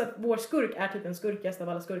 Trots att vår skurk är typ den skurkigaste av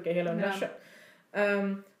alla skurkar i hela universum.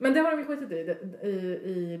 Men det har de skitit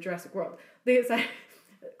i Jurassic World. Det är så här,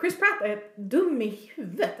 Chris Pratt är dum i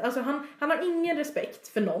huvudet. Alltså han har ingen respekt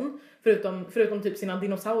för någon förutom typ sina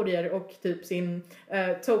dinosaurier och typ sin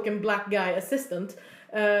token black guy assistant.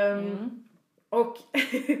 Och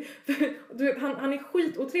du vet, han är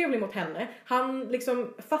skitotrevlig mot henne. Han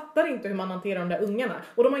liksom fattar inte hur man hanterar de där ungarna.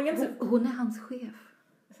 Och de har ingen... Hon är hans chef.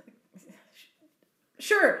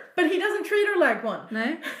 Sure, but he doesn't treat her like one.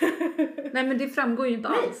 Nej, men det framgår ju inte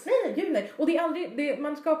alls. Nej. Och det är aldrig,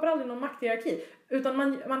 man skapar aldrig någon makthierarki. Utan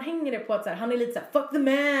man hänger det på att så här, han är lite så här, fuck the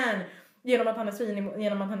man. Genom att han är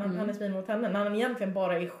svin mot henne. När han egentligen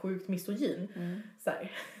bara är sjukt misogyn. Så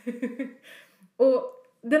här. Och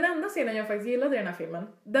den enda scenen jag faktiskt gillade i den här filmen,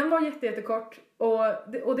 den var jättekort. Och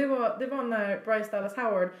det var när Bryce Dallas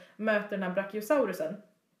Howard möter den här brachiosaurusen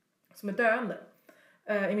som är döende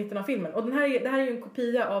i mitten av filmen. Och det här är ju en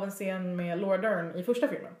kopia av en scen med Laura Dern i första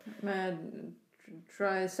filmen. Med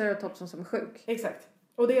Triceratopsen som är sjuk. Exakt.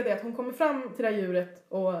 Och det är det att hon kommer fram till det här djuret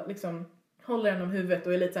och liksom håller henne om huvudet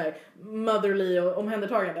och är lite så här motherly och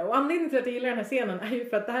omhändertagande. Och anledningen till att jag gillar den här scenen är ju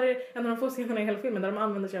för att det här är en av de få scenerna i hela filmen där de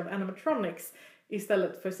använder sig av animatronics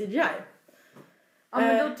istället för CGI. Ja,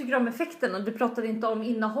 men då tycker de effekterna. Du pratade inte om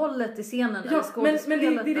innehållet i scenen. Ja, men det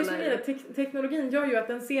är det som är det. Teknologin gör ju att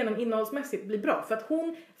den scenen innehållsmässigt blir bra. För att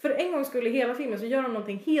hon, för en gång skulle i hela filmen så gör hon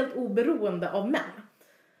någonting helt oberoende av män.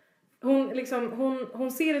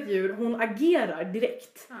 Hon ser ett djur, hon agerar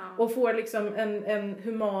direkt. Och får liksom en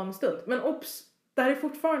human stund. Men obs, det här är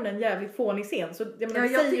fortfarande en jävligt fånig scen. Så, jag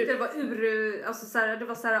tyckte det var alltså såhär, det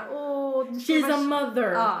var såhär, she's a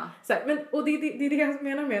mother. Såhär, men, och det är det jag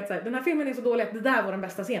menar med att såhär, den här filmen är så dålig att det där var den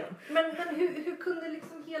bästa scenen. Men hur kunde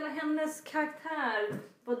liksom hela hennes karaktär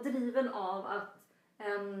vara driven av att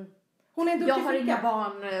hon är en jag har inga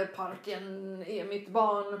barn, parken är mitt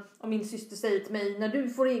barn och min syster säger till mig, när du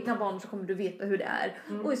får egna barn så kommer du veta hur det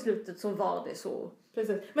är. Och i slutet så var det så.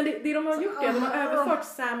 Precis. Men det de har gjort är att de har överfört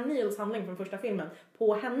Sam Neills handling från första filmen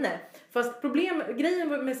på henne. Fast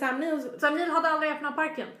grejen med Sam Neill hade aldrig öppnat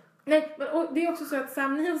parken. Nej, men och det är också så att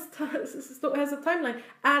Sam Neills timeline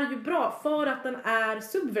är ju bra för att den är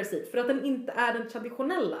subversiv. För att den inte är den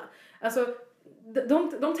traditionella. Alltså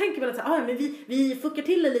de tänker väl att men vi fuckar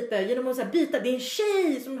till det lite genom att så här, byta. Det är en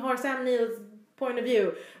tjej som har Sam Neills point of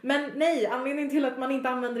view. Men nej, anledningen till att man inte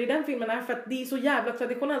använder i den filmen är för att det är så jävla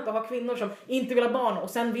traditionellt att ha kvinnor som inte vill ha barn och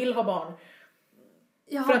sen vill ha barn.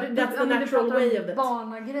 Ja, för att that's the natural way of it.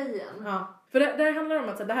 Barnagrejen. Ja. För det handlar om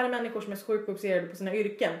att så, det här är människor som är sjukt fokuserade på sina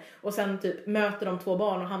yrken och sen typ möter de 2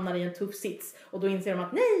 barn och hamnar i en tuff sits och då inser de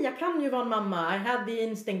att nej, jag kan ju vara en mamma, I had the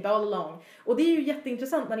instinct all along. Och det är ju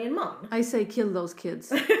jätteintressant när det är en man. I say kill those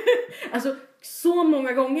kids. Alltså så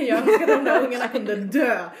många gånger jag önskar att de där ungarna kunde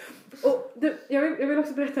dö. Och jag vill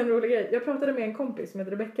också berätta en rolig grej. Jag pratade med en kompis som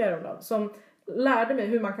heter Rebecca häromdagen som lärde mig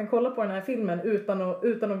hur man kan kolla på den här filmen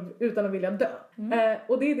utan att vilja dö.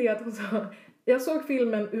 Och det är det att hon sa, jag såg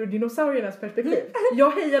filmen ur dinosauriernas perspektiv.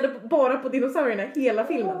 Jag hejade bara på dinosaurierna hela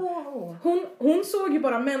filmen. Hon såg ju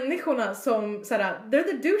bara människorna som såhär, they're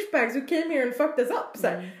the douchebags who came here and fucked us up.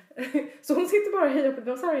 Såhär. Så hon sitter bara och hejar på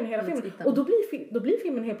dinosaurien i hela filmen. Och då blir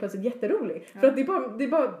filmen helt plötsligt jätterolig. För att det är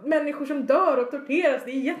bara människor som dör och torteras.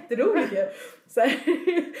 Det är jätteroligt. Så här,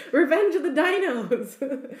 Revenge of the Dinos.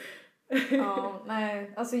 Ja,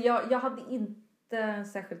 nej. Alltså jag hade inte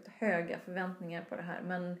särskilt höga förväntningar på det här.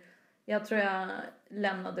 Men jag tror jag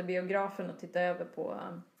lämnade biografen och tittade över på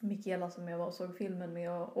Mikaela som jag var och såg filmen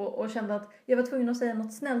med. Och kände att jag var tvungen att säga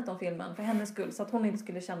något snällt om filmen för hennes skull. Så att hon inte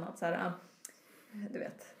skulle känna att så här, du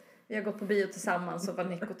vet, vi har gått på bio tillsammans och var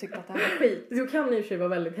Nico tyckte att det här var skit. Du kan i och för sig vara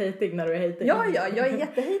väldigt hatig när du är hatig. Ja, jag är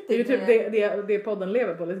jättehatig. Det är ju typ det podden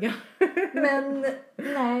lever på lite grann. Men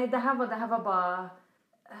nej, det här var bara...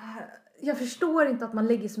 Jag förstår inte att man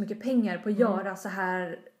lägger så mycket pengar på att göra så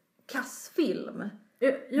här kassfilm.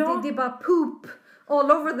 Ja. Det är bara poop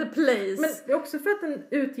all over the place. Men det är också för att den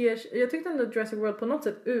utger... Jag tyckte ändå att Jurassic World på något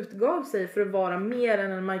sätt utgav sig för att vara mer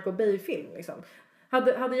än en Michael Bay-film. Liksom.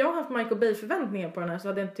 Hade jag haft Michael Bay-förväntningar på den här så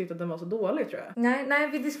hade jag inte tyckt att den var så dålig, tror jag. Nej,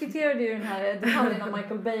 vi diskuterade ju den här detaljen av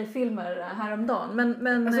Michael Bay-filmer häromdagen.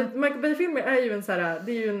 Men alltså, Michael Bay-filmer är ju en så här,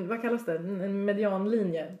 det är ju en, vad kallas det? En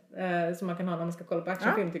medianlinje som man kan ha när man ska kolla på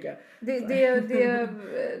actionfilm, tycker jag. Det är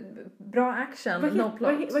bra action, no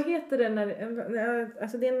plot. Vad heter det när...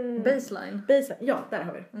 Alltså det är en... Baseline. Ja, där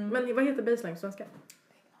har vi. Men vad heter baseline på svenska?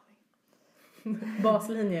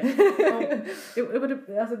 Baslinje.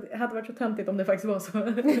 Alltså, det hade varit så töntigt om det faktiskt var så.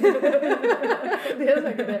 Det är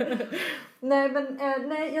säkert det. Nej,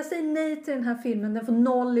 jag säger nej till den här filmen. Den får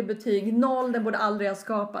 0 i betyg. 0, den borde aldrig ha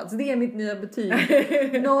skapats. Det är mitt nya betyg.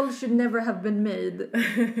 0 should never have been made.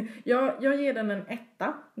 Jag ger den en 1.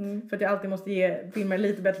 För att jag alltid måste ge filmer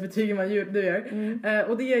lite bättre betyg än vad du gör.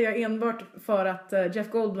 Och det ger jag enbart för att Jeff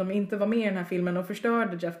Goldblum inte var med i den här filmen och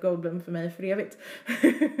förstörde Jeff Goldblum för mig för evigt.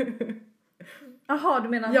 Jaha, du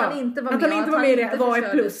menar att han inte var med? Att han inte var med i det var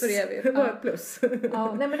ett plus. Det var ett plus.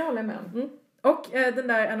 Ja, nej men det håller jag med om. Och den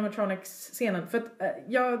där animatronics-scenen. För att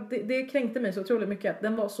det kränkte mig så otroligt mycket att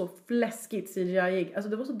den var så fläskigt CGI. Alltså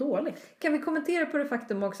det var så dåligt. Kan vi kommentera på det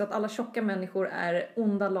faktum också att alla tjocka människor är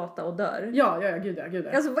onda, lata och dör? Ja, gud ja.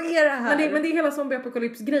 Alltså vad är det här? Men det är hela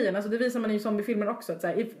zombie-apokalyps-grejen. Alltså det visar man i zombiefilmer också. Att så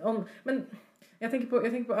här, men jag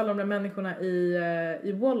tänker på alla de där människorna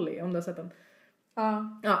i Wall-E, om du har sett den.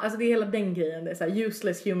 Ja, alltså det är hela den grejen. Det är så här,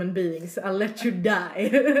 useless human beings, I'll let you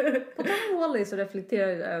die. På tal om Wall-E så reflekterar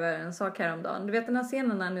jag över en sak häromdagen. Du vet den här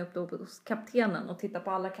scenen när han är uppe hos kaptenen och tittar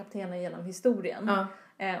på alla kaptener genom historien.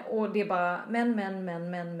 Och det är bara men.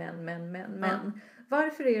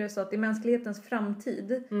 Varför är det så att i mänsklighetens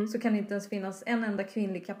framtid så kan det inte ens finnas en enda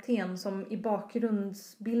kvinnlig kapten som i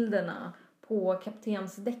bakgrundsbilderna på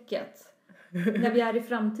kaptensdäcket när vi är i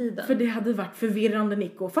framtiden? För det hade varit förvirrande,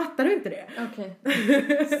 Nico. Fattar du inte det? Okej.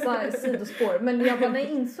 Sidospår. Men jag bara, när jag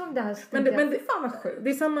insåg det här så tänkte jag, fan vad sjukt. Det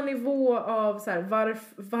är samma nivå av så här,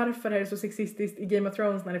 varför är det så sexistiskt i Game of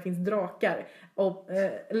Thrones när det finns drakar? Och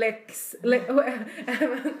Lex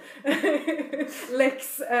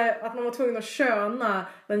att man var tvungen att köna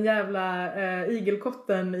den jävla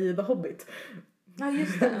igelkotten i The Hobbit. Ja,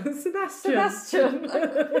 just det. Sebastian.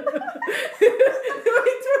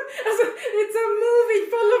 Alltså, it's a movie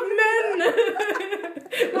full of men.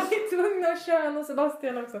 Man är tvungna att köna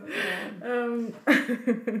Sebastian också.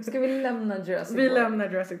 Ska vi lämna Jurassic Park? Vi lämnar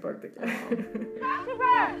Jurassic Park, tycker jag.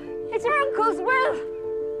 It's your uncle's will.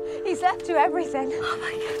 He's left you everything. Oh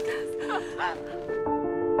my goodness.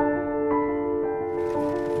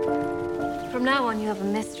 From now on, you have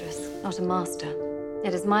a mistress, not a master.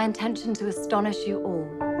 It is my intention to astonish you all.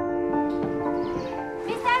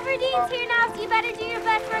 Miss Everdene's here now, so you better do your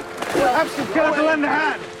best work. Perhaps you've got to lend a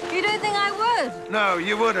hand. You don't think I would? No,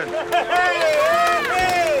 you wouldn't.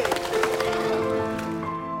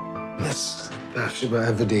 Miss Bathsheba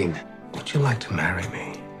Everdeen, would you like to marry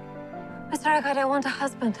me? Mr. Eric, I don't want a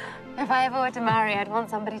husband. If I ever were to marry, I'd want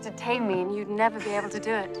somebody to tame me and you'd never be able to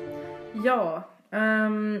do it. Ja,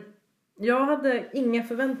 jag hade inga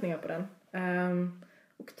förväntningar på den.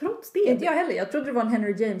 Och trots det... Inte jag heller. Jag trodde det var en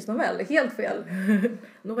Henry James novell. Helt fel.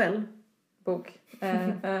 Novell? Bok.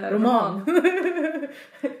 Roman.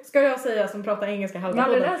 Ska jag säga som pratar engelska halva jag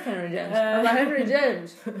podden? hade läst Henry James. Henry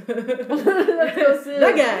James.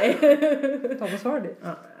 That guy. Thomas Hardy.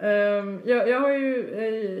 Jag har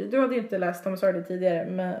ju... du hade ju inte läst Thomas Hardy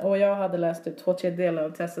tidigare. Och jag hade läst typ 2/3 av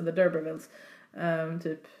Tessa the D'Urbervilles.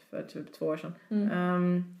 För typ 2 år sedan.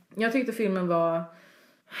 Jag tyckte filmen var...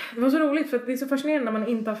 Det var så roligt för att det är så fascinerande när man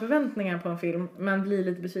inte har förväntningar på en film men blir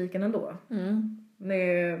lite besviken ändå.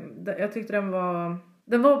 Jag tyckte den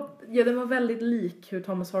var väldigt lik hur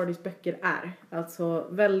Thomas Hardys böcker är. Alltså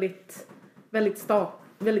väldigt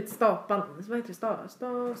staplig. Vad heter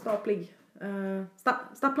det? Staplig.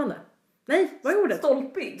 Staplande. Nej, vad är ordet?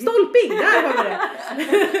 Stolpig. Stolpig, där har vi det.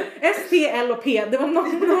 S, T, L och P. Det var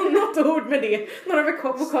något ord med det. Några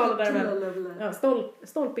vokaler där. Ja,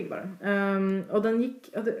 stolpig var den. Och den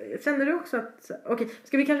gick... Känner du också att... Okej,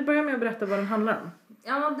 ska vi kanske börja med att berätta vad den handlar om?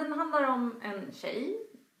 Ja, den handlar om en tjej.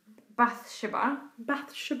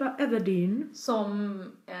 Bathsheba Everdeen. Som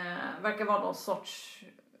verkar vara någon sorts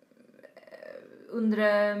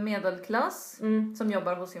undre medelklass. Som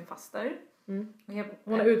jobbar hos sin faster.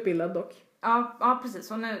 Hon är utbildad dock. Ja, precis.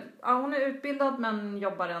 Hon är utbildad men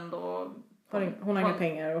jobbar ändå... Hon har inga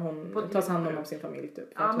pengar och hon tar hand om sin familj typ.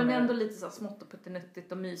 Ja, men det är ändå lite så smått och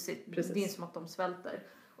puttinuttigt och mysigt. Precis. Det är som att de svälter.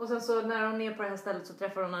 Och sen så när hon är på det här stället så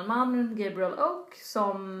träffar hon en man, Gabriel Oak,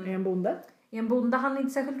 som... Är en bonde. Han är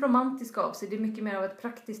inte särskilt romantisk av sig. Det är mycket mer av ett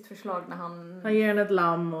praktiskt förslag när han... Han ger henne ett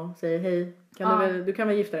lamm och säger hej. Du kan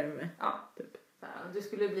väl gifta dig med mig? Ja, typ. Du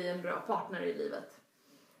skulle bli en bra partner i livet.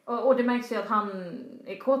 Och det märks ju att han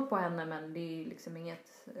är kåt på henne, men det är liksom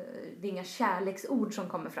det är inga kärleksord som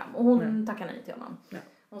kommer fram. Och hon tackar nej till honom. Ja.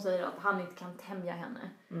 Hon säger att han inte kan tämja henne.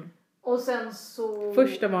 Och sen så...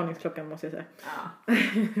 Första varningsklockan måste jag säga. Ja.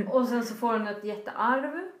 Och sen så får hon ett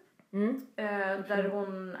jättearv. Där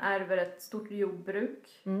hon ärver ett stort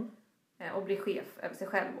jordbruk. Och blir chef över sig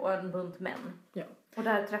själv och en bunt män. Ja. Och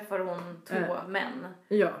där träffar hon 2 män.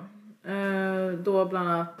 Ja. Då bland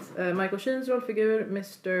annat Michael Sheens rollfigur,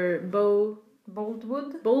 Mr.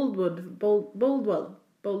 Boldwood.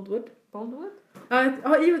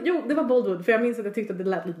 Jo, det var Boldwood, för jag minns att jag tyckte att det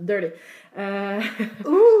lät lite dirty.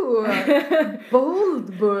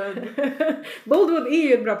 Boldwood är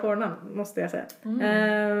ju ett bra porrnamn, måste jag säga.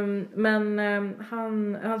 Men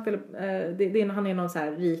han spelar, han är någon så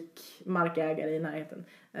här rik markägare i närheten.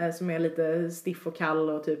 Som är lite stiff och kall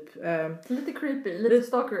och typ... lite creepy, lite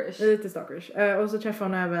stalkerish. Och så träffar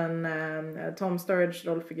hon även Tom Sturridge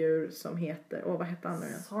rollfigur som heter... vad heter han nu?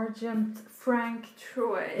 Sergeant Frank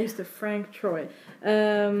Troy. Just det, Frank Troy.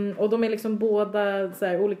 Och de är liksom båda så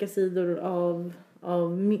här, olika sidor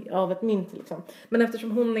av ett mynt liksom. Men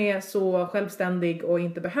eftersom hon är så självständig och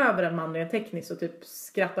inte behöver en man rent tekniskt så typ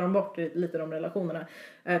skrattar de bort lite de relationerna.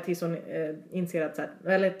 Tills hon inser att så här,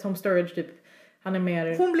 eller Tom Sturridge typ... Han är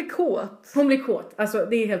mer... Hon blir kåt. Alltså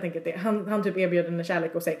det är helt enkelt det. Han typ erbjöd henne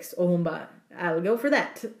kärlek och sex. Och hon bara, I'll go for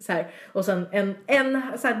that. Så här. Och sen en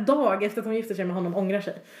så här dag efter att hon gifter sig med honom ångrar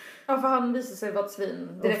sig. Ja, för han visar sig vara ett svin.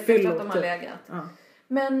 Direkt efter att de har legat. Ja.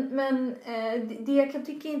 Men det jag kan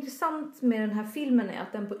tycka är intressant med den här filmen är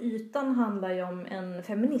att den på ytan handlar ju om en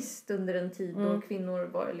feminist under en tid då kvinnor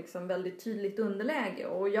var liksom väldigt tydligt underläge.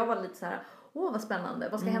 Och jag var lite så här... vad spännande,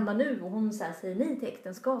 vad ska hända nu? Och hon säger nej till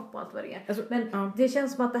äktenskap och allt vad det är. Alltså, men det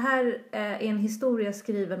känns som att det här är en historia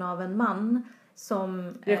skriven av en man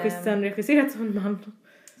som... Sen regisserats av en man.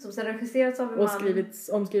 Som sen regisserats av en och man. Och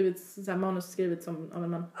omskrivits, så här, manus skrivits av en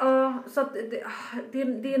man. Ja, så att det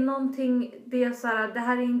är någonting, det är så här, det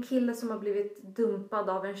här är en kille som har blivit dumpad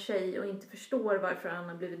av en tjej och inte förstår varför han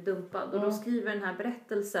har blivit dumpad. Och då skriver den här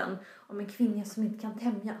berättelsen om en kvinna som inte kan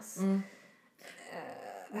tämjas.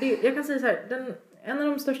 Jag kan säga så här, en av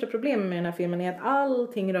de största problemen med den här filmen är att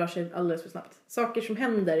allting rör sig alldeles för snabbt. Saker som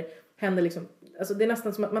händer liksom, alltså det är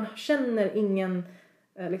nästan som att man känner ingen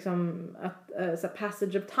liksom så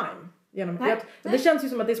passage of time genom det känns ju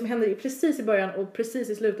som att det som händer precis i början och precis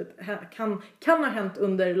i slutet kan ha hänt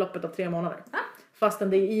under loppet av 3 månader. Fastän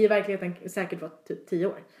det i verkligheten säkert var typ 10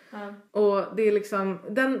 år. Och det är liksom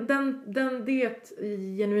det är ett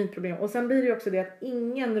genuint problem. Och sen blir det ju också det att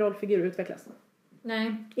ingen rollfigur utvecklas.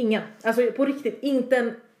 Nej. Ingen. Alltså på riktigt, inte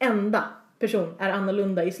en enda person är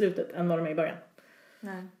annorlunda i slutet än vad de är i början.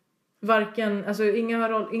 Nej. Varken, alltså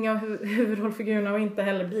inga huvudrollfigurerna och inte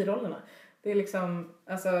heller birollerna. Det är liksom,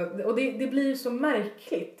 alltså, och det blir så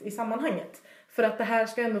märkligt i sammanhanget. För att det här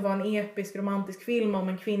ska ändå vara en episk romantisk film om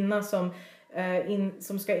en kvinna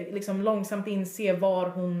som ska liksom långsamt inse var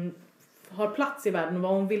hon har plats i världen och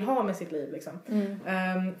vad hon vill ha med sitt liv liksom.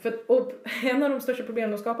 Och en av de största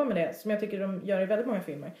problemen de skapar med det, som jag tycker de gör i väldigt många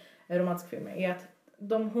filmer, romantiska filmer, är att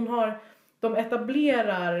de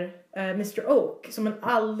etablerar Mr. Oak som en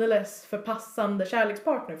alldeles för passande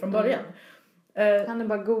kärlekspartner från början. Han är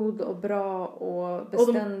bara god och bra och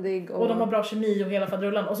beständig. Och de har bra kemi och hela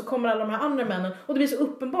fadrullan. Och så kommer alla de här andra männen. Och det blir så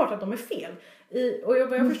uppenbart att de är fel. Och vad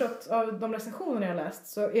jag har förstått av de recensioner jag har läst,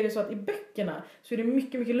 så är det så att i böckerna så är det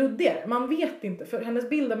mycket, mycket luddigare. Man vet inte. För hennes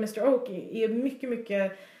bild av Mr. Oak är mycket,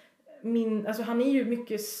 mycket... alltså han är ju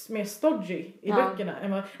mycket mer stodgy i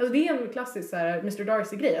böckerna. Alltså det är en klassisk så här, Mr.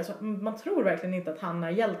 Darcy-grej. Alltså man tror verkligen inte att han är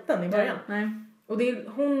hjälten i början. Nej. Och det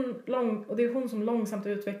är hon som långsamt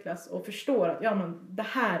utvecklas och förstår att ja, men det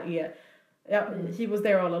här är he was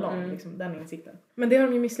there all along, liksom, den insikten. Men det har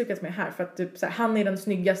de ju misslyckats med här, för att typ, så här, han är den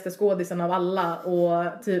snyggaste skådisen av alla,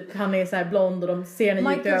 och typ han är så här blond och de ser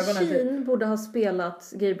henne djupt i ögonen. Michael Sheen borde ha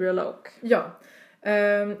spelat Gabriel Oak. Ja.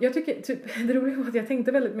 Jag tycker typ, det roliga var att jag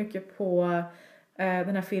tänkte väldigt mycket på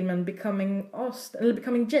den här filmen Becoming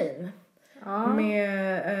Jane.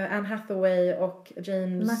 Med Anne Hathaway och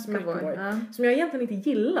James McAvoy. Som jag egentligen inte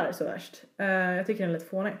gillar så värst. Jag tycker den är lite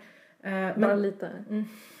fånig. Bara lite.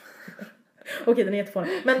 Okej, den är jättefånig.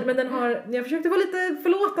 Men den har, jag försökte vara lite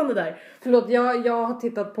förlåtande där. Förlåt, jag har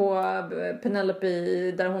tittat på Penelope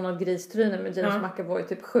där hon har gristryne med James McAvoy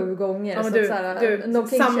typ 7 gånger. Ja, men så du,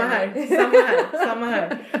 samma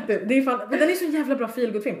här. Det är fan, men den är så jävla bra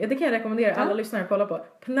feelgood-film. Det kan jag rekommendera alla lyssnare att kolla på.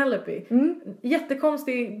 Penelope.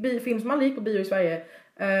 Jättekonstig film som aldrig gick på bio i Sverige.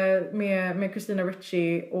 Med Christina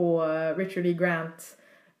Ricci och Richard E. Grant.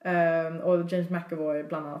 Och James McAvoy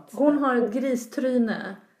bland annat. Hon har ett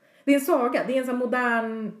gristryne. Det är en saga. Det är en sån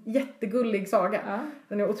modern, jättegullig saga. Ja.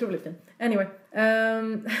 Den är otroligt fin. Anyway.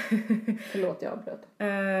 Förlåt, jag avbröt.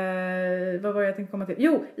 Vad var jag tänkte komma till?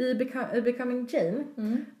 Jo, i Becoming Jane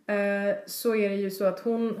så är det ju så att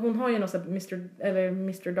hon har ju någon sån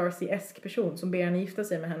Mr. Darcy-esk person som ber henne gifta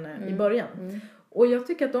sig med henne i början. Och jag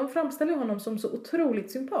tycker att de framställer honom som så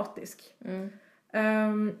otroligt sympatisk.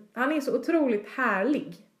 Han är så otroligt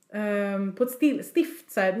härlig. På ett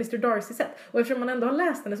stift så här, Mr. Darcy-sätt. Och eftersom man ändå har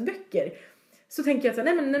läst hennes böcker, så tänker jag att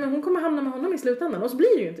nej men hon kommer hamna med honom i slutändan. Och så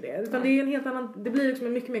blir det ju inte det. Utan det är en helt annan, det blir liksom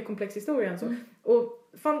en mycket mer komplex historia än så. Och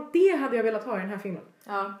fan, det hade jag velat ha i den här filmen.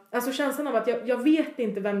 Ja. Alltså känslan av att jag vet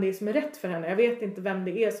inte vem det är som är rätt för henne. Jag vet inte vem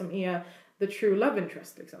det är som är the true love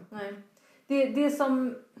interest liksom. Nej.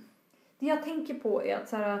 Det jag tänker på är att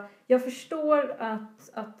så här, jag förstår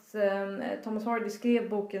att Thomas Hardy skrev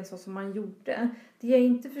boken så som han gjorde. Det jag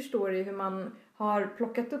inte förstår är hur man har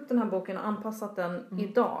plockat upp den här boken och anpassat den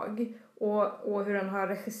idag. Och hur den har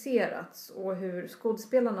regisserats och hur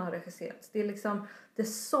skådespelarna har regisserats. Det är liksom, det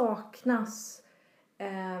saknas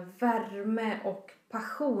värme och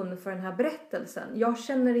passion för den här berättelsen. Jag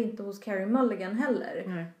känner inte hos Carey Mulligan heller.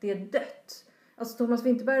 Nej. Det är dött. Alltså Thomas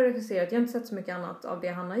Winterberg har regisserat. Jag har inte sett så mycket annat av det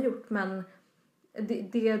han har gjort. Men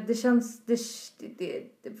det känns...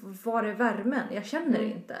 Var är värmen? Jag känner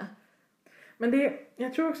inte. Men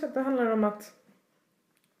jag tror också att det handlar om att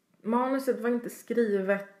manuset var inte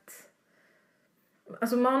skrivet...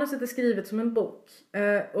 Alltså manuset är skrivet som en bok.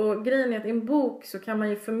 Och grejen är att i en bok så kan man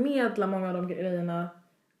ju förmedla många av de grejerna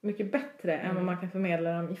mycket bättre än vad man kan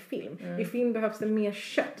förmedla dem i film. I film behövs det mer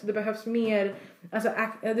kött. Det behövs mer, alltså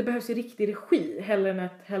det behövs ju riktig regi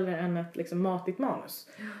hellre än ett liksom matigt manus.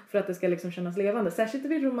 För att det ska liksom kännas levande. Särskilt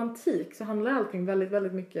vid romantik så handlar allting väldigt,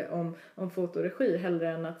 väldigt mycket om fotoregi hellre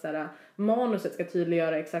än att så här, manuset ska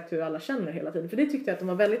tydliggöra exakt hur alla känner hela tiden. För det tyckte jag att de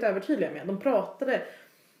var väldigt övertydliga med. De pratade,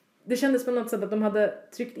 det kändes på något sätt att de hade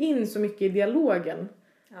tryckt in så mycket i dialogen.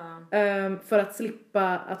 För att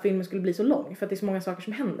slippa att filmen skulle bli så lång. För att det är så många saker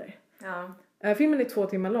som händer. Filmen är 2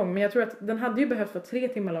 timmar lång. Men jag tror att den hade ju behövt vara 3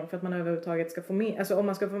 timmar lång. För att man överhuvudtaget ska få med, alltså om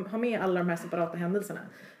man ska ha med alla de här separata händelserna.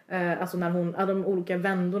 Alltså när alla de olika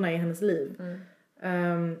vändorna i hennes liv.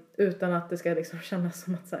 Utan att det ska liksom kännas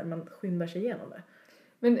som att så här, man skyndar sig igenom det.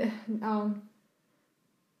 Men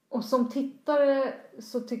och som tittare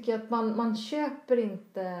så tycker jag att man köper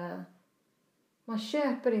inte... Man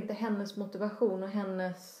köper inte hennes motivation och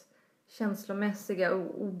hennes känslomässiga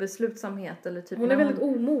obeslutsamhet. Eller typ hon är väldigt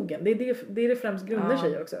omogen. Det är det främst grundar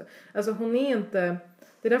sig också. Alltså hon är inte...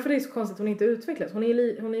 Det är därför det är så konstigt att hon inte utvecklas. Hon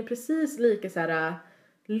är precis lika så här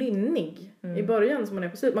lynnig i början som hon är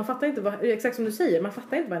på slutet. Man fattar inte exakt som du säger, man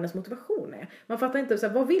fattar inte vad hennes motivation är. Man fattar inte så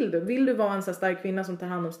här, vad vill du? Vill du vara en så här stark kvinna som tar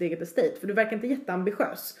hand om sitt eget estate? För du verkar inte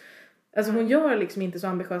jätteambitiös. Alltså hon gör liksom inte så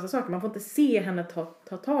ambitiösa saker. Man får inte se henne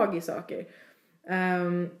ta tag i saker.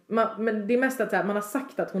 Men det är mest att så här, man har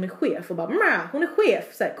sagt att hon är chef och bara hon är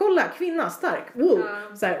chef, så här, kolla, kvinna, stark,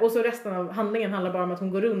 så här, och så resten av handlingen handlar bara om att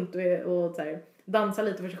hon går runt och så här, dansar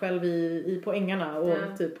lite för sig själv på ängarna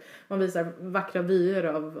och typ man visar vackra vyer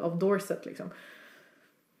av Dorset liksom.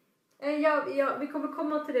 Vi kommer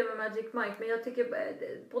komma till det med Magic Mike, men jag tycker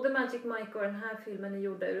både Magic Mike och den här filmen är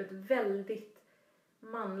gjorda ur ett väldigt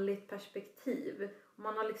manligt perspektiv.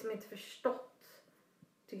 Man har liksom inte förstått,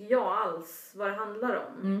 tycker jag, alls vad det handlar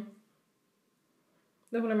om.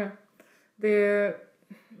 Det håller jag med.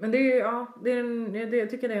 Jag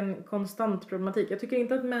tycker det är en konstant problematik. Jag tycker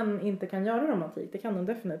inte att män inte kan göra romantik. Det kan de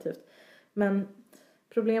definitivt. Men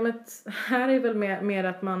problemet här är väl mer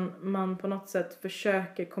att man på något sätt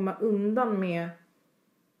försöker komma undan med...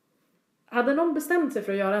 Hade någon bestämt sig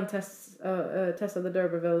för att göra en Tess of the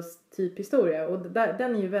D'Urbervilles typ historia, och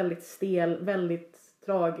den är ju väldigt stel, väldigt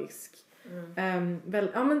tragisk.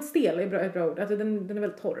 Men stel är ett bra ord. Alltså den är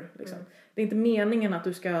väldigt torr liksom. Det är inte meningen att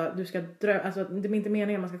du ska alltså det är inte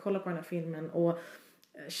meningen att man ska kolla på den här filmen och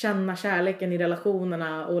känna kärleken i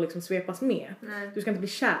relationerna och liksom svepas med. Nej. Du ska inte bli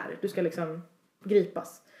kär, du ska liksom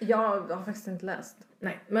gripas. Jag har faktiskt inte läst.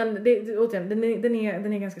 Nej, men återigen,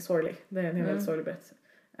 den är ganska sorglig. Den är en väldigt sorglig berättelse.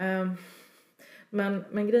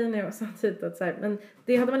 Men grejen är samtidigt att så här, men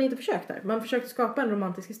det hade man inte försökt där. Man försökte skapa en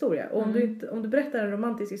romantisk historia. Och om du berättar en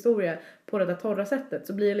romantisk historia på det där torra sättet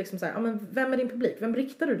så blir det liksom så här, men vem är din publik? Vem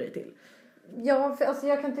riktar du dig till? Ja, alltså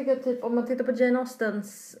jag kan tycka typ om man tittar på Jane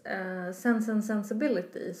Austens Sense and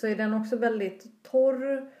Sensibility så är den också väldigt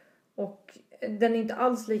torr och den är inte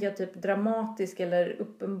alls lika typ dramatisk eller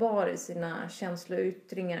uppenbar i sina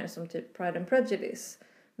känsloyttringar som typ Pride and Prejudice.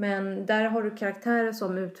 Men där har du karaktärer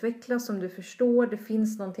som utvecklas, som du förstår. Det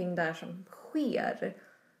finns någonting där som sker.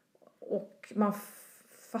 Och man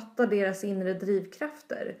fattar deras inre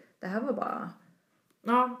drivkrafter. Det här var bara...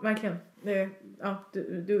 Ja, verkligen.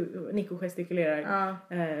 Nico gestikulerar. Ja.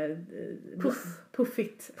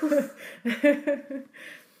 Puffigt. Puff.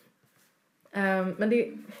 Men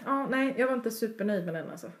det... Ja, nej, jag var inte supernöjd med den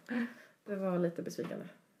alltså. Det var lite besvikande.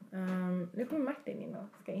 Nu kommer Martin in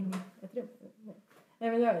och ska in i ett rum.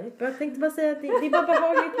 Nej, men jag tänkte bara säga att det är bara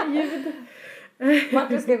behagligt med ljud.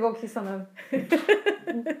 Martin ska gå och kissa nu.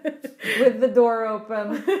 With the door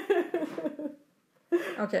open.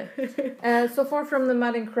 Okej. So Far From The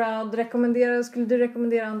Madding Crowd. Skulle du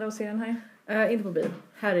rekommendera andra att se den här? Inte på bio.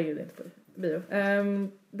 Herregud, inte på bio.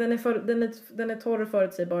 Den är torr och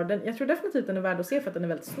förutsägbar. Jag tror definitivt den är värd att se för att den är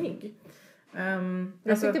väldigt snygg.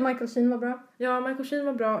 Jag tyckte Michael Sheen var bra. Ja, Michael Sheen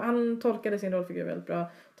var bra. Han tolkade sin rollfigur väldigt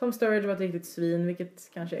bra. Tom Sturridge var ett riktigt svin,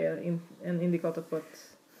 vilket kanske är en indikator på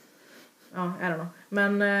ett... Ja, I don't know.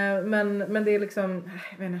 Men det är liksom...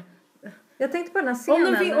 Jag vet inte. Jag tänkte på den här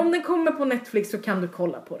scenen. Om den kommer på Netflix så kan du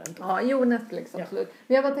kolla på den. Ja, Netflix, absolut. Ja.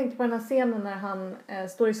 Men jag bara tänkte på den här scenen när han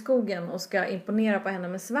står i skogen och ska imponera på henne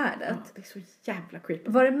med svärdet. Ja, det är så jävla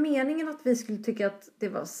creepy. Var det meningen att vi skulle tycka att det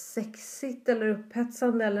var sexigt eller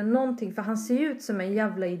upphetsande eller någonting? För han ser ju ut som en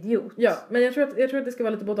jävla idiot. Ja, men jag tror att det ska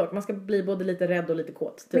vara lite både och. Man ska bli både lite rädd och lite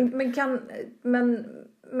kåt. Typ.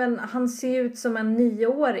 Men han ser ju ut som en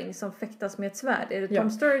 9-åring som fäktas med ett svärd. Är det Tom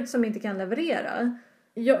Sturridge som inte kan leverera?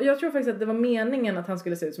 Jag tror faktiskt att det var meningen att han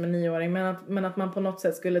skulle se ut som en 9-åring. Men att man på något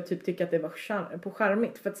sätt skulle typ tycka att det var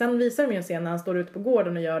charmigt. För att sen visar de ju en scen när han står ute på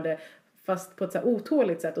gården och gör det fast på ett så här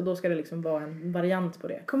otåligt sätt. Och då ska det liksom vara en variant på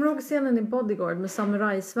det. Kommer du ihåg scenen i Bodyguard med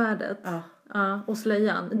samurajsvärdet? Ja. Och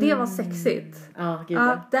slöjan. Det var sexigt. Ja, gud.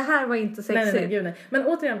 Ja, det här var inte sexigt. Nej, gud nej. Men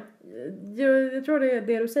återigen, jag tror det är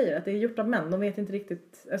det du säger. Att det är gjort av män. De vet inte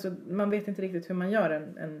riktigt, alltså, man vet inte riktigt hur man gör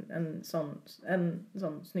en sån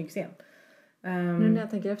snygg scen. Nu när jag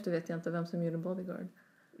tänker efter vet jag inte vem som gjorde Bodyguard.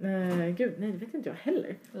 Gud, nej, det vet inte jag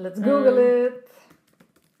heller. Let's google it.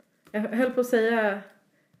 Jag höll på att säga...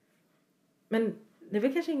 Men det är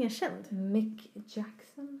väl kanske ingen känd. Mick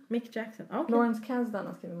Jackson. Okay. Lawrence Kasdan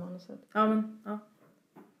har skrivit manuset. Ja, men... Ja.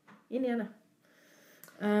 In igen.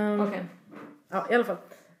 Okej. Ja, i alla fall.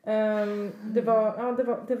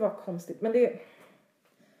 Det var konstigt. Men det...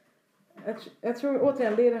 Jag tror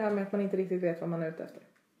återigen, det är det här med att man inte riktigt vet vad man är ute efter.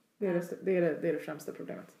 Det är det främsta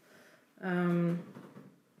problemet.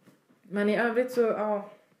 Men i övrigt så, ja.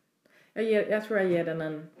 Jag tror jag ger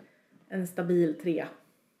den en stabil 3.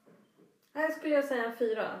 Här skulle jag säga en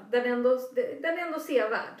 4. Den är ändå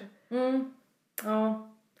sevärd.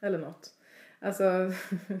 Ja, eller något. Alltså,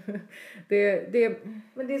 det...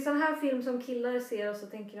 Men det är sån här film som killar ser och så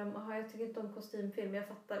tänker de, jag tycker inte om kostymfilm, jag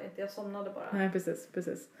fattar inte, jag somnade bara. Nej,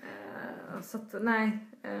 precis. Så att, nej.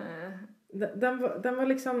 Den var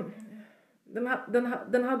liksom...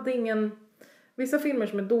 Den hade ingen... Vissa filmer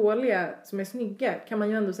som är dåliga, som är snygga, kan man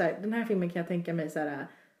ju ändå säga, den här filmen kan jag tänka mig så här...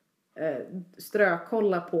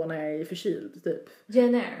 strökolla på när jag är förkyld typ.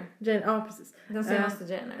 Jane, ja, precis. Den senaste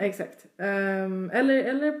Jane Eyre. Exakt.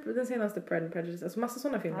 Eller den senaste Pride and Prejudice. Alltså massa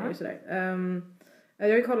sådana filmer är ju sådär. Jag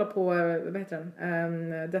har ju kollat på, vad heter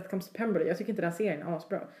den? Death Comes to Pemberley. Jag tycker inte den serien är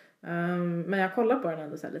asbra. Men jag kollar på den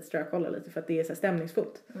ändå så här, lite strökolla lite för att det är så här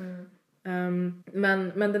stämningsfullt.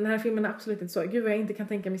 Men den här filmen är absolut inte så. Gud vad jag inte kan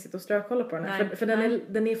tänka mig sitta och strökolla på den här. För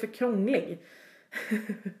den är för krånglig.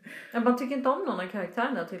 Man tycker inte om någon av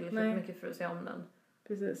karaktärerna tillräckligt mycket för att se om den.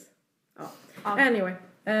 Precis. Ja. Anyway.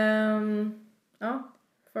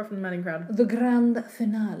 Far From The Madding Crowd. The Grand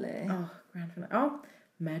Finale. Grand Finale. Ja.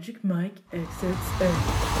 Magic Mike exits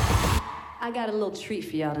I got a little treat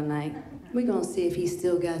for y'all tonight. We're gonna see if he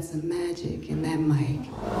still got some magic in that mic.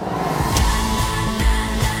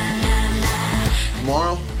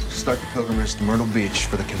 Tomorrow, start the pilgrimage to Myrtle Beach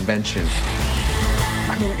for the convention.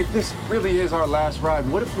 I mean, if this really is our last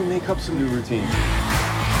ride, what if we make up some new routine?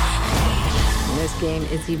 In this game,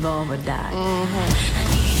 it's evolve or die.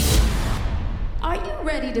 Are you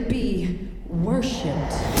ready to be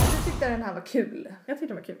worshipped? Jag tyckte den här var kul. Jag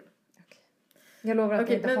tyckte det var kul. Jag lovar att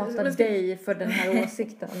jag inte hatar dig för den här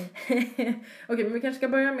åsikten. Okej, men vi kanske ska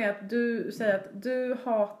börja med att du säger att du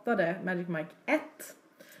hatade Magic Mike 1.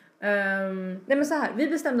 Nej men så här, vi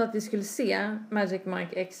bestämde att vi skulle se Magic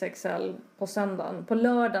Mike XXL på söndagen. På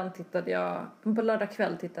lördag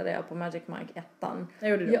kväll tittade jag på Magic Mike 1. Jag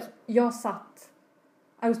gjorde det också. Jag satt,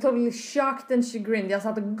 I was totally shocked and chagrined. Jag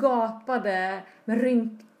satt och gapade med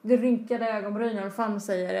rynkade ögonbryn och fan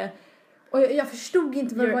säger det. Och jag förstod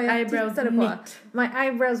inte vad jag tittade på. My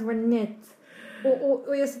eyebrows were knit.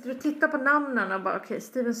 Och jag sitter och tittar på namnen och bara okej,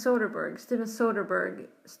 Steven Soderbergh,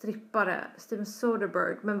 strippare, Steven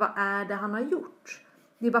Soderbergh, men vad är det han har gjort?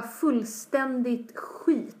 Det är bara fullständigt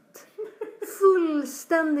skit.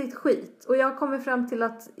 Fullständigt skit. Och jag kommer fram till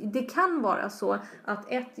att det kan vara så att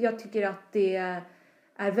jag tycker att det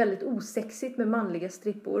är väldigt osexigt med manliga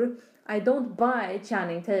strippor. I don't buy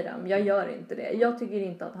Channing Tatum. Jag gör inte det. Jag tycker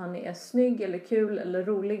inte att han är snygg eller kul eller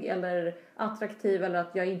rolig eller attraktiv eller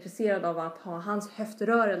att jag är intresserad av att ha hans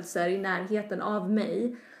höftrörelser i närheten av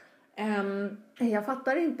mig. Jag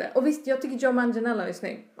fattar inte. Och visst, jag tycker Joe Manganiello är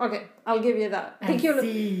snygg. Okej, I'll give you that. Det är kul.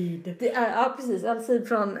 Ja, precis. Alcide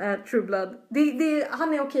från True Blood.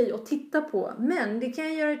 Han är okej att titta på. Men det kan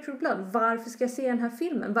jag göra i True Blood. Varför ska jag se den här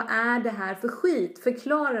filmen? Vad är det här för skit?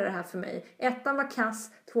 Förklara det här för mig. 1 var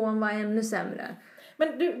kass, 2 var ännu sämre.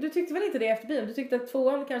 Men du tyckte väl inte det efter bion? Du tyckte att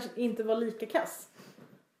 2 kanske inte var lika kass?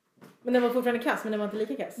 Men den var fortfarande kass, men den var inte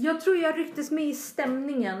lika kass. Jag tror jag rycktes med i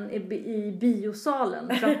stämningen i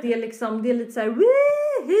biosalen. För att det är lite så här,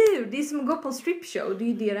 woohoo! Det är som att gå på en stripshow, det är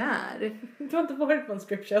ju det är. Du har inte varit på en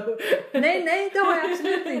stripshow. Nej, det har jag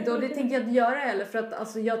absolut inte. Och det tänker jag inte göra heller. För att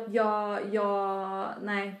alltså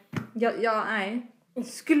nej.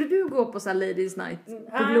 Skulle du gå på så här Ladies Night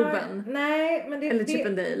på Globen? Nej, men eller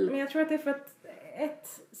Chippendale? Men jag tror att det är för att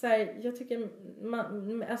jag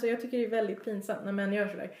tycker det är väldigt pinsamt när män gör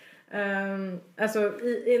sådär.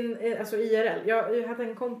 Alltså IRL. Jag hade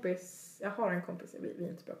en kompis, vi är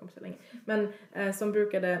inte bra kompisar längre. Men som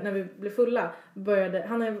brukade, när vi blev fulla,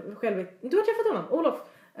 han är själv, du har träffat honom, Olof.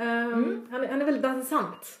 Han är väldigt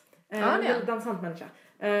dansant. Väldigt dansant människa.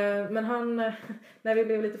 Men han, när vi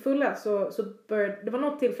blev lite fulla så började, det var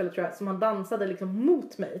något tillfälle tror jag som han dansade liksom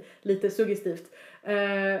mot mig lite suggestivt.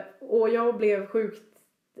 Och jag blev sjukt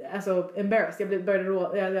embarrassed.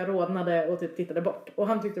 Jag rodnade och typ tittade bort. Och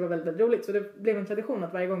han tyckte det var väldigt, väldigt roligt. Så det blev en tradition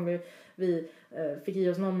att varje gång vi fick i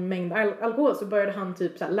oss någon mängd alkohol så började han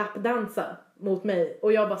typ så här lapdansa mot mig.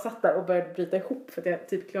 Och jag bara satt där och började bryta ihop för att jag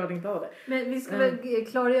typ klarade inte av det. Men vi ska väl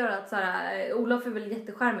klargöra att så här, Olof är väl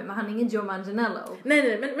jättecharmig, men han är ingen Joe Manganiello.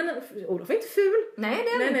 Nej, men Olof är inte ful. Nej, det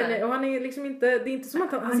är han inte. Nej, och han är liksom inte, det är inte som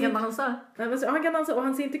att han kan dansa. Han kan dansa och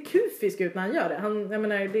han ser inte kufisk ut när han gör det. Jag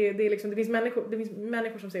menar, det är liksom, det finns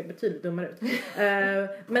människor som ser betydligt dummare ut.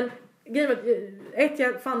 Men grejen var att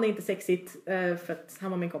jag fann det inte sexigt för att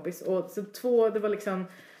han var min kompis. Och så 2, det var liksom,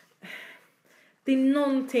 det är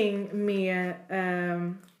någonting med det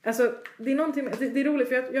är roligt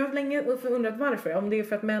för jag har länge undrat varför, om det är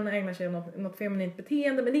för att män ägnar sig åt något feminint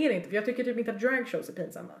beteende, men det är det inte, för jag tycker typ inte att dragshows är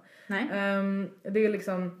pinsamma. Nej. Det är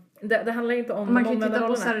liksom det handlar inte om man kan ju titta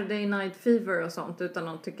på Saturday Night Fever och sånt utan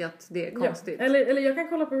att tycka att det är konstigt. Ja. Eller jag kan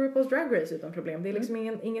kolla på RuPaul's Drag Race utan problem. Det är liksom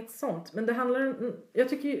inget sånt. Men det handlar, jag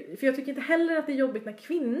tycker inte heller att det är jobbigt när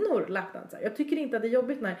kvinnor lapdansar. Jag tycker inte att det är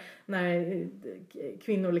jobbigt när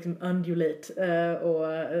kvinnor liksom undulate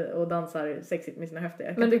och dansar sexigt med sina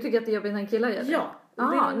höfter. Men du tycker att det är jobbigt när killar gör det? Ja.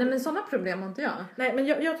 Nej men sådana problem har inte jag. Nej, men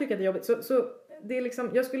jag tycker att det är jobbigt. Så det är liksom,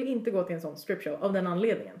 jag skulle inte gå till en sån stripshow av den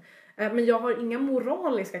anledningen. Men jag har inga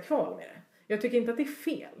moraliska kval med det. Jag tycker inte att det är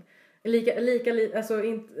fel. Jag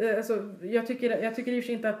tycker i och för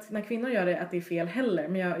sig inte att när kvinnor gör det att det är fel heller.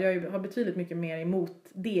 Men jag har betydligt mycket mer emot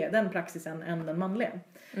den praxisen än den manliga.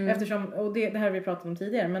 Eftersom, och det här har vi pratat om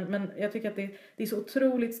tidigare. Men jag tycker att det är så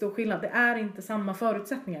otroligt stor skillnad. Det är inte samma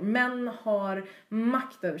förutsättningar. Män har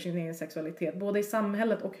makt över sin egen sexualitet. Både i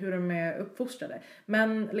samhället och hur de är uppfostrade.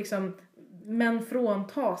 Män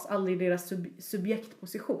fråntas aldrig deras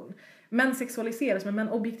subjektposition. Män sexualiseras men män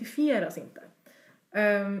objektifieras inte.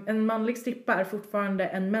 En manlig strippa är fortfarande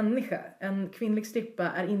en människa. En kvinnlig strippa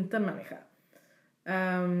är inte en människa.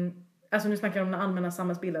 Alltså nu snackar jag om den allmänna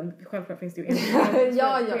samhällsbilden. Självklart finns det ju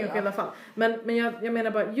enskilda fall. Men jag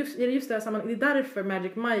menar bara, just det här sammanhanget. Det är därför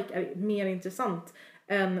Magic Mike är mer intressant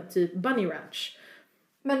än typ Bunny Ranch.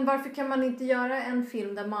 Men varför kan man inte göra en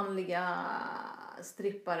film där manliga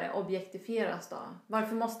strippare objektifieras då?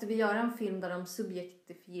 Varför måste vi göra en film där de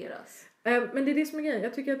subjektifieras? Men det är det som är grejen.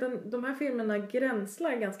 Jag tycker att de här filmerna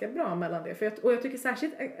gränslar ganska bra mellan det. Och jag tycker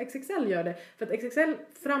särskilt XXL gör det. För att XXL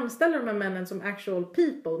framställer de här männen som actual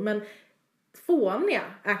people. Men fåniga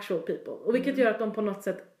actual people. Och vilket gör att de på något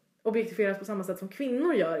sätt objektifieras på samma sätt som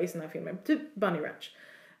kvinnor gör i såna här filmer. Typ Bunny Ranch.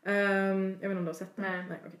 Jag vet inte om du har sett den.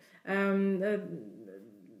 Nej, okay.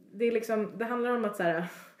 Det är liksom, det handlar om att så här,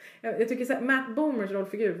 jag tycker så här, Matt Bomers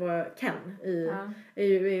rollfigur var Ken är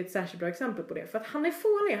ju ett särskilt bra exempel på det. För att han är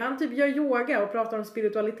fånig. Han typ gör yoga och pratar om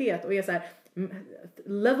spiritualitet och är så här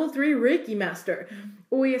level 3 Reiki master.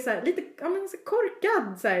 Och är så här lite så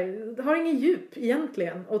korkad så här, har ingen djup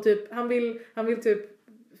egentligen och typ han vill typ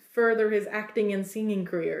further his acting and singing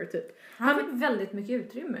career typ. Han fick väldigt mycket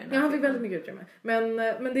utrymme. Ja, han fick väldigt mycket utrymme. Men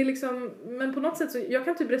det är liksom, men på något sätt så jag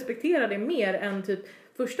kan typ respektera det mer än typ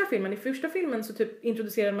första filmen. I första filmen så typ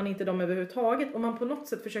introducerade man inte dem överhuvudtaget och man på något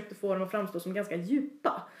sätt försökte få dem att framstå som ganska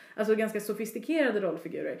djupa. Alltså ganska sofistikerade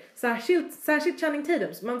rollfigurer. Särskilt Channing Tatum.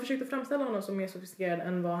 Man försökte framställa honom som mer sofistikerad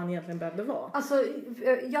än vad han egentligen behövde vara. Alltså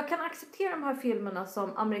jag kan acceptera de här filmerna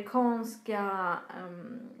som amerikanska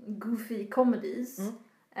goofy comedies.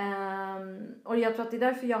 Och jag tror att det är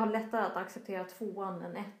därför jag har lättare att acceptera 2:an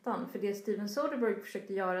än 1:an. För det Steven Soderbergh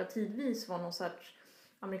försökte göra tidvis var någon sorts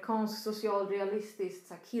amerikansk socialrealistiskt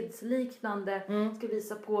så här kids-liknande. Ska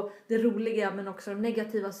visa på det roliga men också de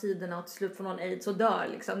negativa sidorna och till slut får någon AIDS och dör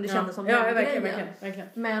liksom. Det kändes som den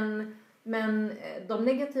grejen. Men de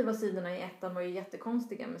negativa sidorna i 1:an var ju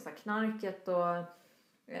jättekonstiga med så här knarket och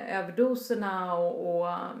överdoserna och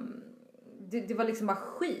det var liksom bara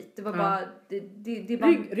skit. Det var bara det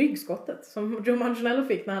bara ryggskottet som Joe Manganiello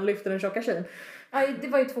fick när han lyfte den tjocka tjejen. Ja, det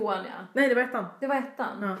var ju 2:an, ja. Nej, det var 1:an. Det var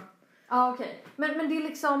 1:an. Ja, okej. Men det är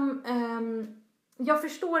liksom jag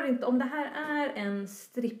förstår inte om det här är en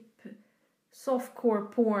stripp softcore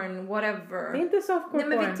porn whatever. Det är inte softcore porn.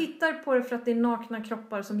 Nej, men vi tittar på det för att det är nakna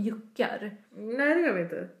kroppar som juckar. Nej, det gör vi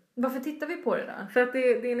inte. Varför tittar vi på det då? För att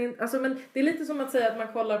men det är lite som att säga att man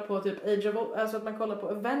kollar på typ alltså att man kollar på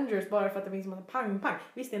Avengers bara för att det finns en massa pang.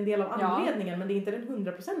 Visst, det är en del av anledningen, men det är inte den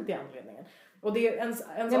 100% anledningen. Och det är ens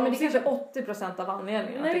men det är kanske 80% av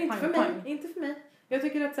anledningen. Nej, inte för mig. Jag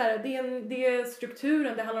tycker att så här, det är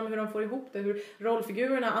strukturen, det handlar om hur de får ihop det, hur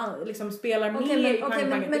rollfigurerna liksom spelar med i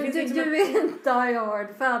pang-panget. Men du är en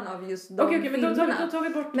die-hard fan av just de filmerna. Men då tar vi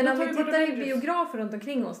bort. Men om vi tittar i biografer runt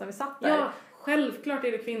omkring oss när vi satt där. Ja, självklart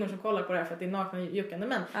är det kvinnor som kollar på det här för att det är nakna juckande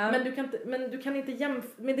män. Men du kan inte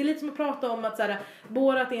men det är lite som att prata om att så här,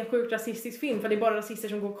 Borat är en sjukt rasistisk film för det är bara rasister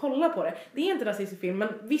som går och kollar på det. Det är inte rasistisk film, men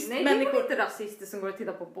visst människor... Nej, det är inte rasister som går och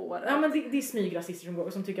tittar på Borat. Ja, men det är smygrasister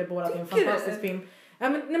som tycker att Borat är en fantastisk film. Ja,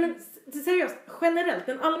 men seriöst, generellt,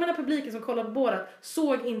 den allmänna publiken som kollade på Borat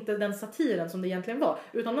såg inte den satiren som det egentligen var,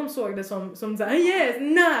 utan de såg det som så här, yes,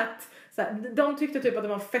 not! Så här, de tyckte typ att det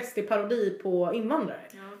var en festlig parodi på invandrare.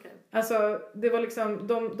 Ja, okay. Alltså, det var liksom,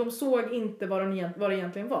 de såg inte vad det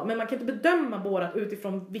egentligen var. Men man kan inte bedöma Borat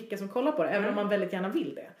utifrån vilka som kollar på det, även om man väldigt gärna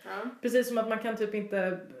vill det. Ja. Precis som att man kan typ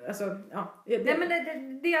inte, alltså, ja. Nej, men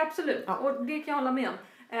det är absolut, och det kan jag hålla med om.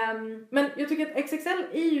 Men jag tycker att XXL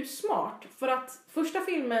är ju smart för att första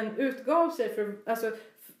filmen utgav sig för, alltså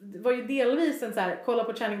det var ju delvis en så här, kolla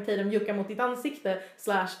på Channing Tatum jucka mot ditt ansikte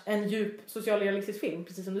 / en djup socialrealistisk film,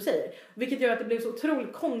 precis som du säger, vilket gör att det blev så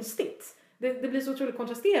otroligt konstigt. Det blir så otroligt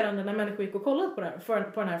kontrasterande när människor gick och kollade på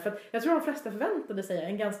den här för att jag tror de flesta förväntade sig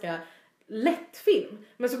en ganska lätt film,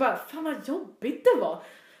 men så bara fan vad jobbigt det var.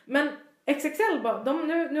 Men XXL bara,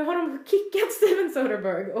 nu har de kickat Steven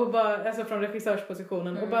Soderbergh och bara, alltså från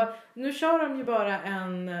regissörspositionen och bara, nu kör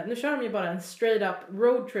de ju bara en straight up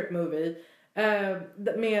road trip movie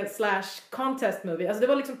med / contest movie. Alltså det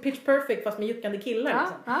var liksom Pitch Perfect fast med juckande killar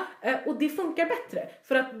liksom. Och det funkar bättre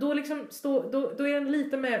för att då liksom då är den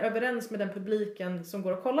lite mer överens med den publiken som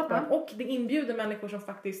går och kollar på den, och det inbjuder människor som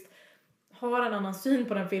faktiskt har en annan syn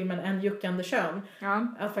på den filmen än juckande kön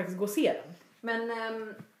att faktiskt gå och se den. Men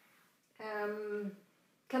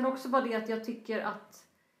kan det också vara det att jag tycker att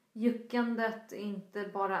juckandet inte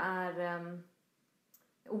bara är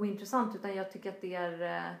ointressant, utan jag tycker att det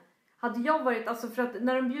är hade jag varit, alltså för att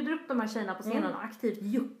när de bjuder upp de här tjejerna på scenen och aktivt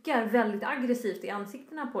juckar väldigt aggressivt i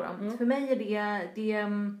ansiktena på dem, för mig är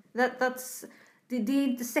det är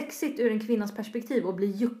inte sexigt ur en kvinnas perspektiv att bli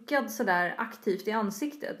juckad sådär aktivt i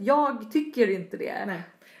ansiktet. Jag tycker inte det. Nej.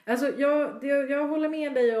 Alltså jag håller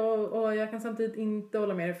med dig och jag kan samtidigt inte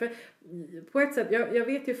hålla med dig, för på ett sätt jag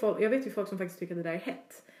vet ju folk som faktiskt tycker att det där är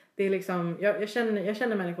hett. Det är liksom, jag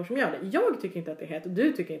känner människor som gör det. Jag tycker inte att det är hett och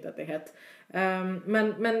du tycker inte att det är hett.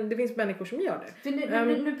 Men det finns människor som gör det.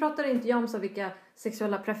 För nu pratar inte jag om så vilka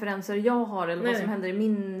sexuella preferenser jag har eller vad som händer i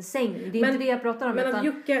min säng. Det är inte det jag pratar om. Men att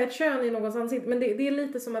jucka ett kön i någons ansikte. Men det är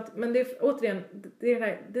lite som att, men det är återigen, det är det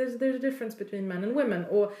här, there's a difference between men and women.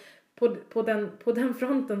 Och på den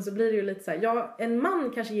fronten så blir det ju lite så här, ja, en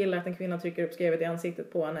man kanske gillar att en kvinna trycker upp skrevet i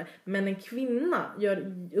ansiktet på henne, men en kvinna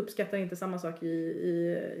uppskattar inte samma sak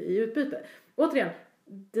i utbyte. Återigen,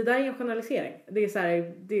 det där är en generalisering. Det är så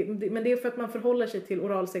här, men det är för att man förhåller sig till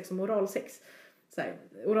oralsex som oralsex. Så här,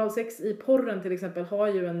 oralsex i porren till exempel har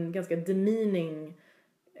ju en ganska demeaning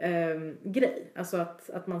grej. Alltså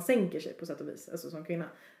att man sänker sig på sätt och vis, alltså som kvinna.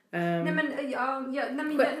 Nej,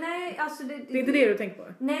 alltså det är inte det du tänker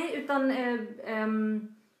på? Nej, utan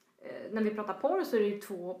när vi pratar porr så är det ju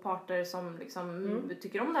två parter som liksom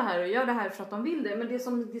tycker om det här och gör det här för att de vill det. Men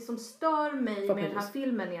det som stör mig med den här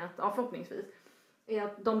filmen är att, förhoppningsvis, är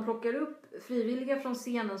att de plockar upp frivilliga från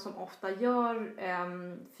scenen som ofta gör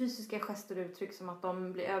fysiska gester och uttryck som att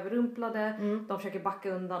de blir överrumplade, de försöker backa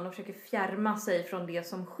undan, de försöker fjärma sig från det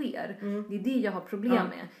som sker. Det är det jag har problem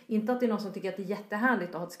med. Inte att det är någon som tycker att det är jättehärligt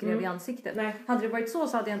att ha ett skrev i ansiktet. Nej. Hade det varit så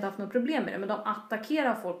hade jag inte haft något problem med det, men de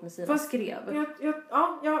attackerar folk med sina skrev.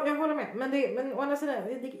 Jag håller med. Men å andra sidan,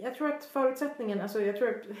 jag tror att förutsättningen, alltså jag tror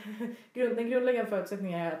att den grundläggande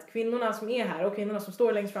förutsättningen är att kvinnorna som är här och kvinnorna som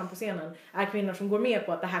står längst fram på scenen är kvinnor som går med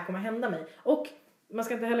på att det här kommer hända mig. Och man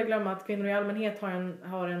ska inte heller glömma att kvinnor i allmänhet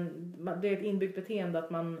det är ett inbyggt beteende att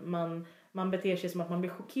man beter sig som att man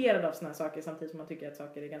blir chockerad av såna här saker samtidigt som man tycker att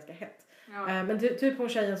saker är ganska hett. Ja. Men typ hon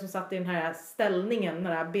tjejen som satt i den här ställningen,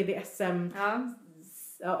 den här BDSM.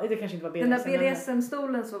 Ja, det kanske inte var BDSM. Den där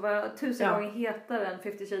BDSM-stolen så var 1000 gånger hetare än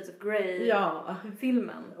 50 Shades of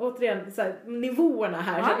Grey-filmen. Återigen, så här, nivåerna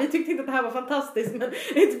här. Så vi tyckte inte att det här var fantastiskt, men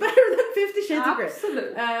it's better than 50 Shades of Grey.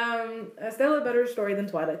 Absolut. Still a better story than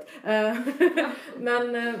Twilight.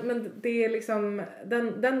 Men det är liksom,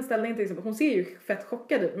 den ställningen till exempel, hon ser ju fett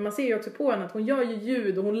chockad ut. Men man ser ju också på henne att hon gör ju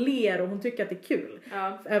ljud och hon ler och hon tycker att det är kul.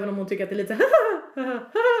 Ja. Även om hon tycker att det är lite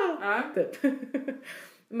typ.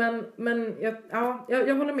 Men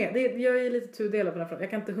jag håller med. Jag är lite tudelad på den frågan. Jag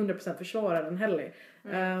kan inte 100% försvara den heller.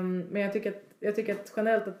 Men jag tycker att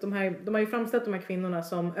generellt att de har ju framställt de här kvinnorna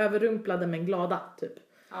som överrumplade men glada typ.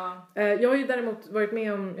 Jag har ju däremot varit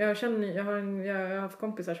med om, jag har haft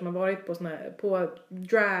kompisar som har varit på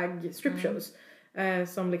drag strip shows.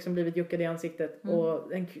 Som liksom blivit juckade i ansiktet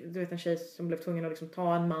och en tjej som blev tvungen att liksom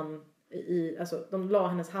ta en man alltså de la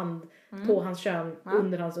hennes hand på hans kön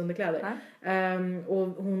under hans underkläder. Och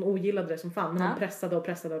hon ogillade det som fan, men hon pressade. Och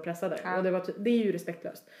det är ju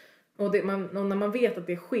respektlöst. Och när man vet att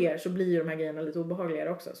det sker så blir ju de här grejerna lite obehagligare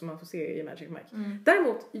också, som man får se i Magic Mike.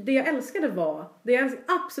 Däremot, det jag älskade var, den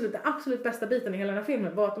absolut bästa biten i hela den här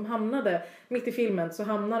filmen var att de hamnade, mitt i filmen så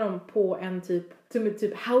hamnade de på en typ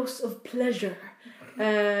House of Pleasure.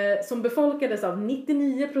 Som befolkades av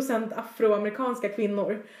 99% afroamerikanska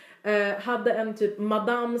kvinnor. Hade en typ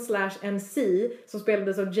Madame/MC som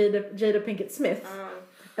spelades av Jada Pinkett Smith.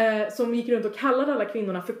 Som gick runt och kallade alla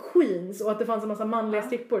kvinnorna för queens. Och att det fanns en massa manliga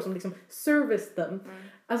strippor som liksom serviced them.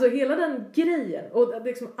 Alltså hela den grejen. Och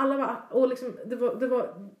liksom alla var, och liksom det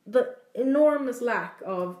var the enormous lack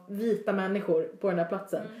av vita människor på den där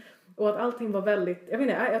platsen. Och att allting var väldigt,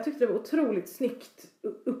 jag tyckte det var otroligt snyggt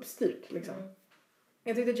uppstyrt liksom.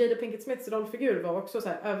 Jag tyckte Jada Pinkett Smiths rollfigur var också så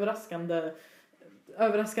här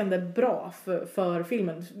överraskande bra för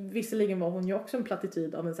filmen. Visserligen var hon ju också en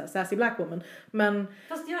plattityd av en så här sassy black woman, men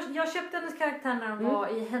fast jag köpte hennes karaktär när hon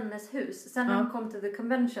var i hennes hus. Sen när hon kom till the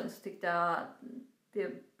convention så tyckte jag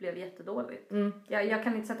det blev jättedåligt. Jag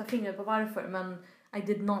kan inte sätta fingret på varför, men I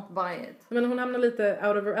did not buy it. Men hon hamnade lite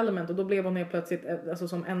out of her element och då blev hon helt plötsligt, alltså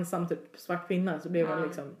som ensam typ svart kvinna, så blev hon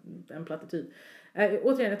liksom en plattityd.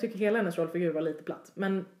 Återigen, jag tycker hela hennes rollfigur var lite platt,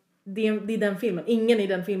 men det är den filmen. Ingen i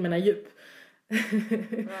den filmen är djup.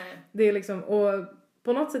 Det är liksom, och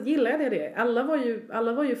på något sätt gillade jag det.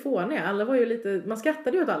 Alla var ju fåniga. Alla var ju lite, man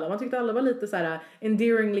skrattade ju åt alla. Man tyckte alla var lite så här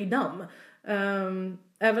endearingly dumb.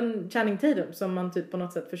 Även Channing Tatum som man typ på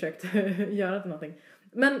något sätt försökte göra till någonting.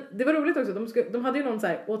 Men det var roligt också. De hade ju någon så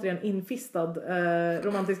här återigen infistad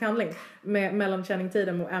romantisk handling mellan Channing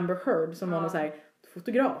Tatum och Amber Heard som var någon så här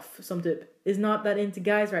fotograf som typ is not that into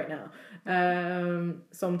guys right now.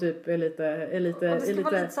 Som typ är lite och det ska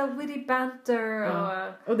vara lite så witty banter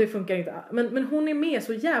och det funkar inte. Men hon är med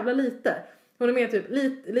så jävla lite. Hon är med typ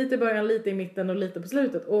lite i början, lite i mitten och lite på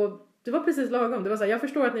slutet. Och det var precis lagom. Det var så här, jag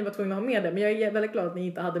förstår att ni var tvungna att ha med det, men jag är väldigt glad att ni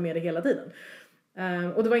inte hade med det hela tiden.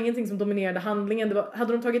 Och det var ingenting som dominerade handlingen.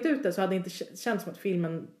 Hade de tagit ut det så hade det inte känts som att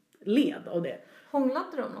filmen led av det.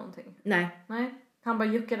 Hånglade de någonting? Nej. Han bara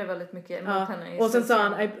juckade väldigt mycket mot henne. Och sen sa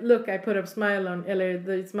han, look I put a smile on,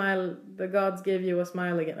 eller the gods gave you a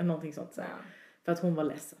smile again, eller någonting sånt så här. För att hon var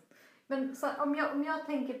ledsen. Men så, om jag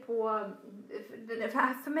tänker på,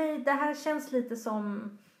 för mig det här känns lite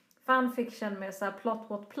som fanfiction med så här plot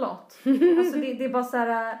what plot. Alltså det är bara så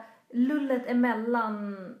här lullet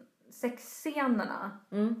emellan sexscenerna.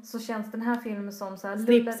 Så känns den här filmen som så här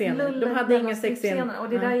strippscener. De hade inga sexscener. Och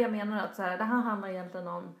det är där jag menar att så här, det här handlar egentligen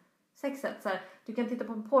om sexet. Så här, du kan titta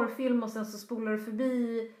på en porrfilm och sen så spolar du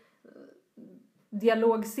förbi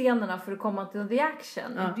dialogscenerna för att komma till the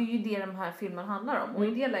action. Det är ju det de här filmen handlar om. Och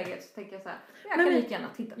i det läget så tänker jag så här, jag kan lika gärna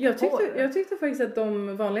titta på porr. Jag tyckte faktiskt att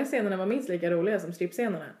de vanliga scenerna var minst lika roliga som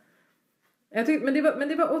strippscenerna. Men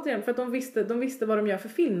det var återigen för att de visste vad de gör för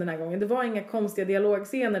film den här gången. Det var inga konstiga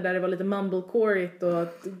dialogscener där det var lite mumblecore-igt och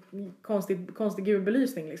konstig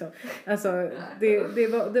gulbelysning liksom. Alltså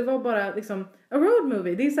det var bara liksom a road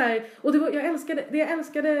movie. Det är så här, och jag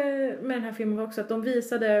älskade med den här filmen var också att de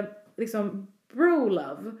visade liksom bro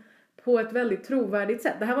love på ett väldigt trovärdigt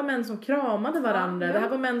sätt. Det här var män som kramade varandra. Det här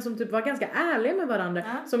var män som typ var ganska ärliga med varandra.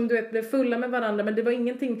 Som du vet blev fulla med varandra. Men det var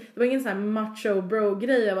ingen sån här macho bro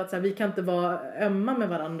grej av att så här, vi kan inte vara ömma med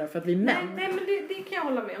varandra för att vi är män. Nej men det kan jag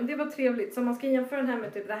hålla med om. Det var trevligt. Så man ska jämföra den här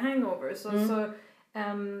med typ The Hangover. Så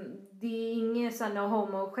det är inget sån no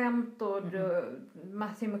homo-skämt och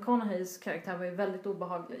Matthew McConaughey's karaktär var ju väldigt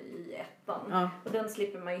obehaglig i ettan. Och den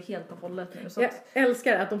slipper man ju helt och hållet nu. Så jag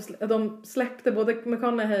älskar att de släppte både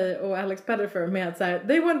McConaughey och Alex Pettyfer med att såhär,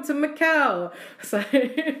 they went to Macau. Så här.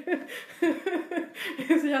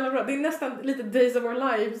 Det är så jävla bra. Det är nästan lite Days of Our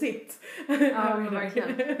Lives hit. Ja,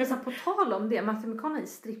 verkligen. Men så på tal om det, Matthew McConaughey's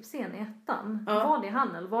strippscen i ettan. Var det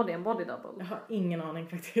han eller var det en body double? Jag har ingen aning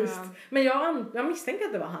faktiskt. Men jag misstänker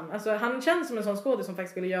att det var han. Alltså han känns som en sån skådis som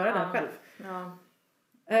faktiskt skulle göra den själv.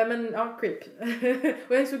 Men creep.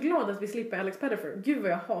 Och jag är så glad att vi slipper Alex Pettyfer. Gud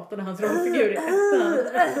vad jag hatade hans rollfigur i ettan.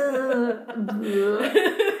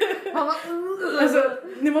 Alltså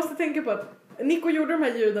ni måste tänka på att Nico gjorde de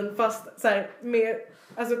här ljuden fast så här med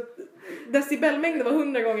alltså decibelmängden var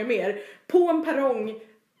 100 gånger mer på en perrong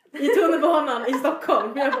i tunnelbanan i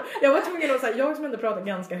Stockholm. Jag var tvungen att säga, jag som ändå pratar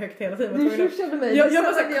ganska högt hela tiden. Du tjuschade mig. Jag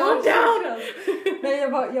var såhär, calm down! Nej,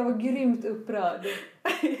 jag var grymt upprörd.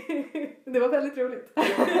 Det var väldigt roligt.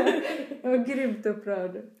 Jag var grymt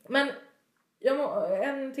upprörd. Men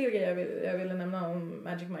en till grej jag ville nämna om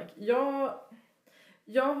Magic Mike.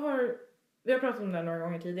 Vi har pratat om det här några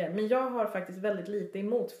gånger tidigare. Men jag har faktiskt väldigt lite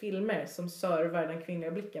emot filmer som servar den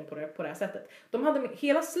kvinnliga blicken på det här sättet. De hade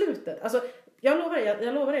hela slutet. Alltså, jag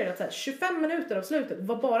lovar er att så här, 25 minuter av slutet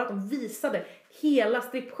var bara att de visade hela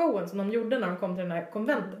strippshowen som de gjorde när de kom till den här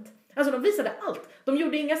konventet. Alltså de visade allt. De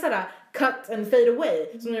gjorde inga sådär cut and fade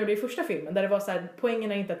away som de gjorde i första filmen. Där det var så här,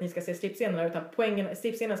 poängen är inte att ni ska se strippscenerna utan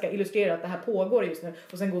strippscenerna ska illustrera att det här pågår just nu.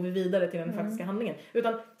 Och sen går vi vidare till den faktiska handlingen.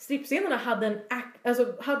 Utan strippscenerna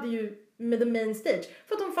hade ju med the main stage.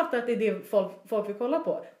 För att de fattar att det är det folk vill kolla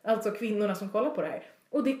på. Alltså kvinnorna som kollar på det här.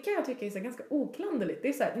 Och det kan jag tycka är så ganska oklanderligt. Det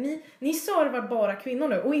är så här, ni servar bara kvinnor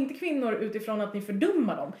nu. Och inte kvinnor utifrån att ni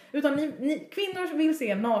fördummar dem. Utan kvinnor vill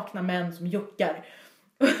se nakna män som juckar.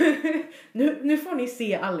 nu får ni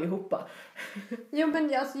se allihopa. Jo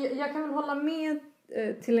men alltså, jag kan väl hålla med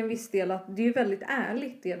till en viss del att det är väldigt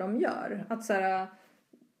ärligt det de gör. Att såhär,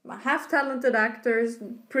 half talented actors,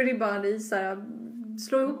 pretty bodies, såhär,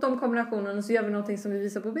 slå ihop de kombinationerna och så gör vi någonting som vi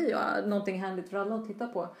visar på bio. Någonting härligt för alla att titta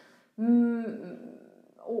på.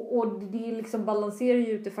 Och det liksom balanserar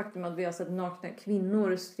ju ut det faktum att vi har sett nakna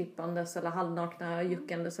kvinnor strippandes eller halvnakna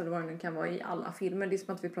juckandes eller vad det nu kan vara i alla filmer. Det är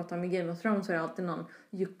som att vi pratar om i Game of Thrones så är det alltid någon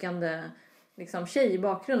juckande liksom, tjej i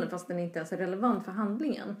bakgrunden fast den inte ens är relevant för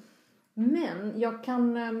handlingen. Men jag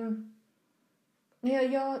kan...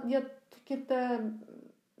 Jag tycker inte...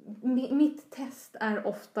 Mitt test är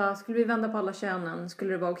ofta, skulle vi vända på alla könen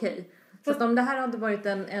skulle det vara okej. Så att om det här hade varit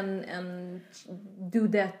en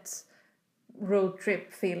dudette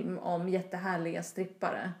roadtrip-film om jättehärliga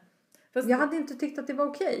strippare. Fast jag hade inte tyckt att det var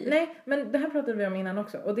okej. Nej, men det här pratade vi om innan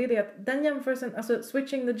också. Och det är det att den jämförelsen, alltså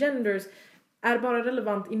switching the genders är bara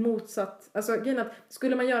relevant i motsatt. Alltså grejen att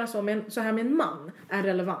skulle man göra så här med en man är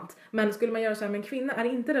relevant. Men skulle man göra så här med en kvinna är det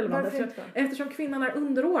inte relevant. Eftersom kvinnan är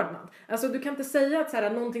underordnad. Alltså du kan inte säga att så här,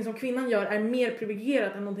 någonting som kvinnan gör är mer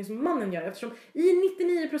privilegierat än någonting som mannen gör. Eftersom i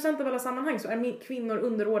 99% av alla sammanhang så är kvinnor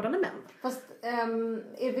underordnade män. Fast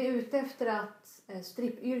är vi ute efter att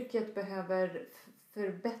strippyrket behöver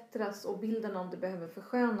förbättras och bilden av det behöver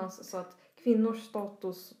förskönas så att kvinnors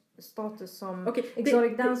status som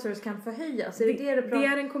exotic dancers kan förhöjas. Det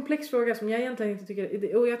är en komplex fråga som jag egentligen inte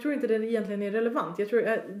tycker, och jag tror inte den egentligen är relevant. Jag tror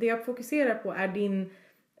det jag fokuserar på är din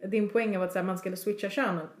din poäng av att så här, man skulle switcha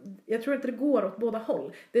könen. Jag tror inte det går åt båda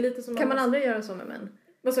håll. Det är lite som Kan man aldrig göra så med män?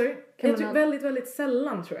 Vad sa du? Väldigt, väldigt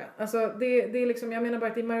sällan tror jag. Alltså det är liksom, jag menar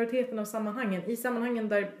bara att i majoriteten av sammanhangen. I sammanhangen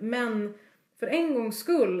där män för en gångs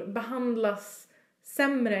skull behandlas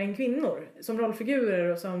sämre än kvinnor. Som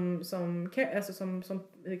rollfigurer och som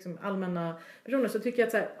liksom allmänna personer. Så tycker jag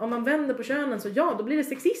att så här, om man vänder på könen så ja, då blir det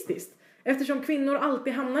sexistiskt. Eftersom kvinnor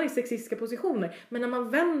alltid hamnar i sexistiska positioner. Men om man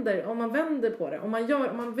vänder på det. Om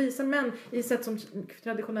man visar män i sätt som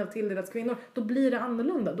traditionellt tilldelats kvinnor. Då blir det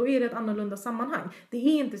annorlunda. Då är det ett annorlunda sammanhang. Det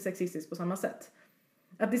är inte sexistiskt på samma sätt.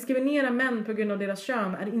 Att diskriminera män på grund av deras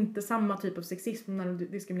kön är inte samma typ av sexism när de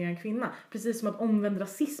diskriminerar en kvinna. Precis som att omvänd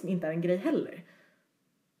rasism inte är en grej heller.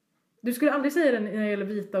 Du skulle aldrig säga det när det gäller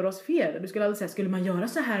vita och rasifierade. Du skulle aldrig säga, skulle man göra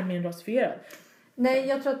så här med en rasifierad? Nej,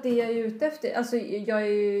 jag tror att det jag är ute efter... Alltså, jag är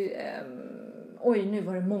ju... oj, nu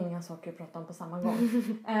var det många saker att prata om på samma gång.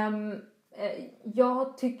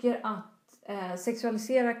 Jag tycker att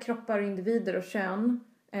sexualisera kroppar, individer och kön...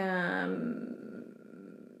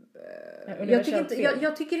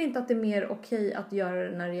 jag tycker inte att det är mer okej att göra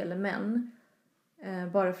det när det gäller män.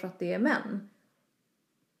 Bara för att det är män.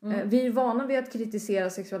 Vi är vana vid att kritisera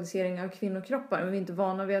sexualisering av kvinnokroppar, men vi är inte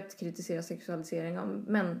vana vid att kritisera sexualisering av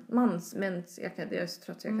mans. Jag är så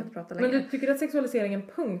trött så jag kan inte prata längre. Men du tycker att sexualiseringen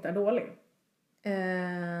punkt är dålig?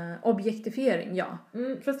 Objektifiering, ja.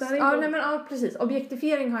 Fast det här är precis.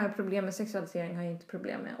 Objektifiering har jag problem med, sexualisering har jag inte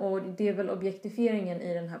problem med. Och det är väl objektifieringen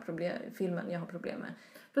i den här filmen jag har problem med.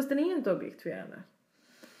 Fast den är inte objektifierande.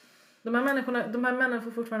 De här männen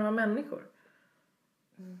får fortfarande vara människor.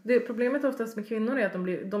 Det problemet oftast med kvinnor är att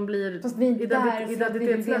de blir fast vi är där för att vi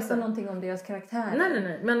vill veta någonting om deras karaktär.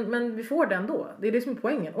 Nej. Men vi får det ändå. Det är det som är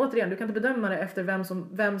poängen. Återigen, du kan inte bedöma det efter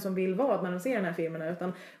vem som vill vad när de ser den här filmen.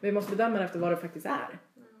 Utan vi måste bedöma det efter vad det faktiskt är.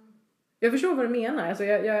 Jag förstår vad du menar. Alltså,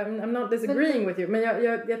 I'm not disagreeing with you. Men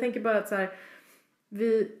jag tänker bara att så här,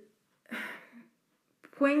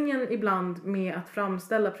 poängen ibland med att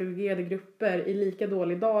framställa privilegierade grupper i lika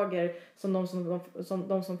dålig dager som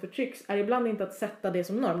de som förtrycks är ibland inte att sätta det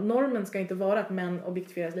som norm. Normen ska inte vara att män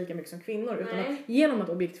objektifieras lika mycket som kvinnor. Utan att genom att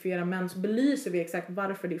objektifiera män så belyser vi exakt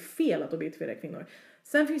varför det är fel att objektifiera kvinnor.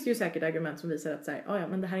 Sen finns det ju säkert argument som visar att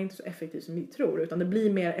men det här är inte så effektivt som vi tror. Utan det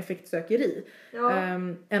blir mer effektsökeri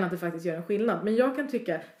än att det faktiskt gör en skillnad. Men jag kan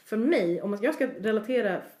tycka, för mig, om jag ska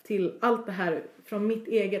relatera till allt det här från mitt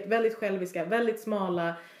eget väldigt själviska, väldigt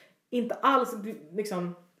smala, inte alls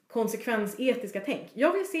liksom konsekvensetiska tänk.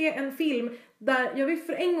 Jag vill se en film där, jag vill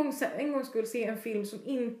för en gång skulle se en film som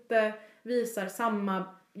inte visar samma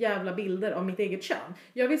jävla bilder av mitt eget kön.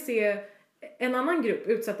 Jag vill se en annan grupp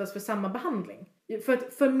utsättas för samma behandling.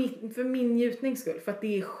 För min njutnings skull. För att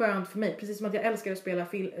det är skönt för mig. Precis som att jag älskar att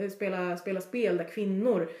spela spel där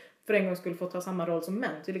kvinnor för en gång skulle få ta samma roll som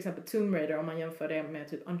män. Till exempel Tomb Raider, om man jämför det med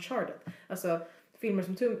typ Uncharted. Alltså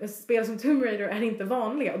spel som Tomb Raider är inte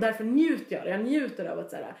vanliga. Och därför njuter jag. Jag njuter av att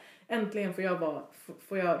så här, äntligen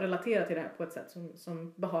får jag relatera till det här på ett sätt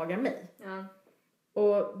som behagar mig. Ja.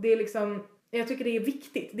 Och det är liksom... Jag tycker det är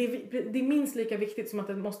viktigt. Det är minst lika viktigt som att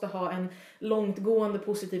det måste ha en långtgående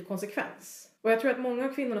positiv konsekvens. Och jag tror att många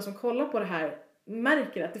av kvinnorna som kollar på det här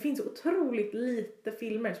märker att det finns otroligt lite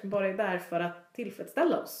filmer som bara är där för att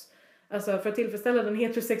tillfredsställa oss. Alltså för att tillfredsställa den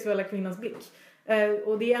heterosexuella kvinnans blick.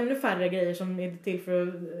 Och det är ännu färre grejer som är till för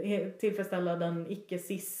att tillfredsställa den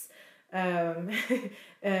icke-cis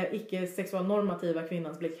icke-sexualnormativa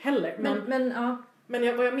kvinnans blick heller.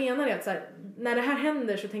 Men vad jag menar är att så här, när det här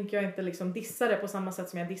händer så tänker jag inte liksom dissa det på samma sätt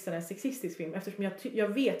som jag dissar en sexistisk film. Eftersom jag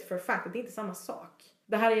vet för fact att det är inte samma sak.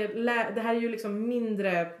 Det här är ju liksom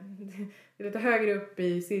mindre, det är lite högre upp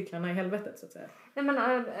i cirklarna i helvetet så att säga. Nej, men,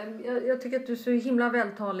 jag tycker att du är så himla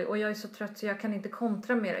vältalig och jag är så trött så jag kan inte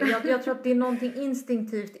kontra mer. Jag tror att det är någonting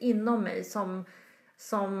instinktivt inom mig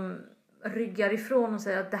som ryggar ifrån och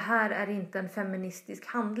säger att det här är inte en feministisk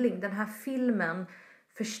handling. Den här filmen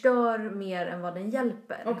förstör mer än vad den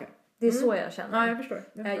hjälper. Okay. Det är så jag känner. Ja, jag förstår.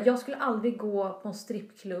 Jag skulle aldrig gå på en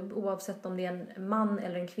strippklubb oavsett om det är en man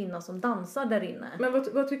eller en kvinna som dansar där inne. Men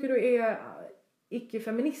vad tycker du är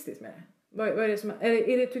icke-feministiskt med det? Vad är det som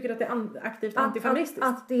tycker du att det är aktivt antifeministiskt?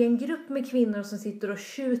 Att det är en grupp med kvinnor som sitter och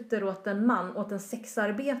skjuter åt en man, åt en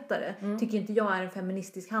sexarbetare, tycker inte jag är en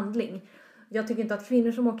feministisk handling. Jag tycker inte att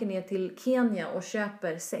kvinnor som åker ner till Kenya och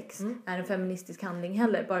köper sex är en feministisk handling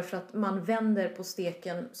heller. Bara för att man vänder på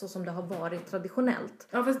steken så som det har varit traditionellt.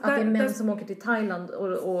 Ja, att det är män som åker till Thailand och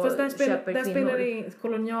köper kvinnor. Där spelar det in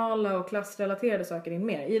koloniala och klassrelaterade saker in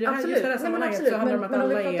mer. I det här, just det här sammanhanget så handlar det om att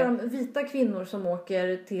alla är... Men om vi pratar om vita kvinnor som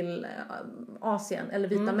åker till Asien eller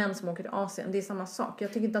vita män som åker till Asien. Det är samma sak.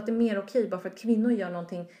 Jag tycker inte att det är mer okej bara för att kvinnor gör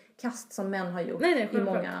någonting kast som män har gjort i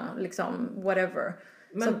många liksom whatever.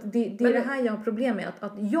 Så att det är det här jag har problem med.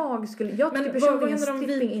 Att jag tycker personligen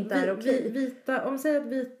stripping inte är okej. Om säg att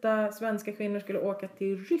vita svenska kvinnor skulle åka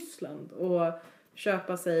till Ryssland och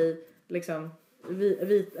köpa sig liksom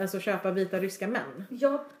alltså köpa vita ryska män.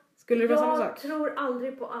 Skulle det vara samma sak? Jag tror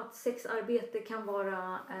aldrig på att sexarbete kan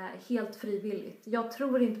vara helt frivilligt. Jag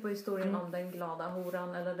tror inte på historien om den glada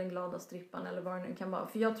horan eller den glada strippan eller vad det nu kan vara.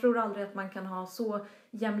 För jag tror aldrig att man kan ha så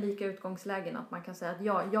jämlika utgångslägen att man kan säga att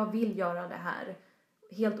jag vill göra det här.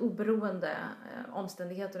 Helt oberoende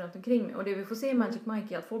omständigheter runt omkring mig. Och det vi får se i Magic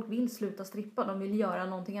Mike är att folk vill sluta strippa. De vill göra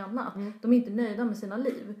någonting annat. De är inte nöjda med sina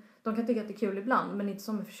liv. De kan tycka att det är kul ibland men inte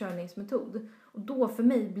som en försörjningsmetod. Och då för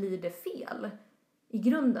mig blir det fel. I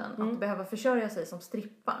grunden att behöva försörja sig som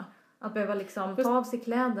strippa. Att behöva liksom ta av sig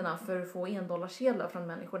kläderna för att få $1 från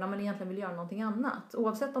människor när man egentligen vill göra någonting annat.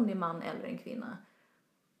 Oavsett om det är man eller en kvinna.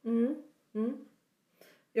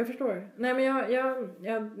 Jag förstår. Nej men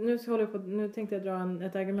jag nu tänkte jag dra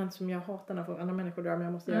ett argument som jag hatar när andra människor drar men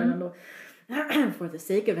jag måste göra det ändå. For the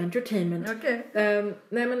sake of entertainment. Okay.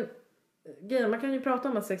 Nej men grejen, man kan ju prata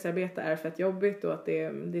om att sexarbete är fett jobbigt och att det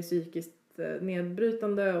är psykiskt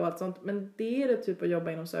nedbrytande och allt sånt. Men det är det typ att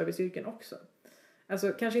jobba inom serviceyrken också.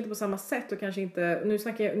 Alltså kanske inte på samma sätt och kanske inte...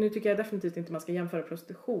 Nu tycker jag definitivt inte man ska jämföra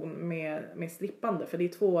prostitution med strippande. För det är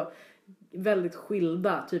två väldigt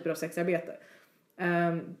skilda typer av sexarbete.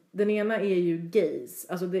 Den ena är ju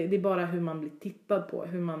gaze. Alltså det är bara hur man blir tittad på.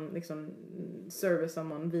 Hur man liksom servicear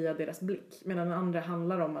man via deras blick. Medan den andra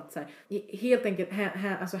handlar om att så här, helt enkelt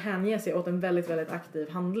alltså hänge sig åt en väldigt, väldigt aktiv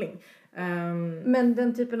handling. Men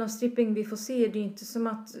den typen av stripping vi får se, det är inte som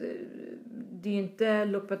att det är inte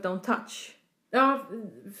look but don't touch. Ja,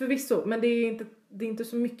 förvisso. Men det är inte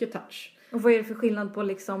så mycket touch. Och vad är det för skillnad på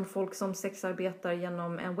liksom folk som sexarbetar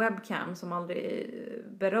genom en webcam som aldrig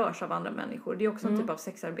berörs av andra människor? Det är också en typ av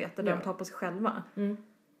sexarbete där de tar på sig själva.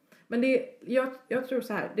 Men jag tror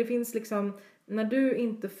så här. Det finns liksom, när du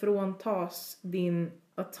inte fråntas din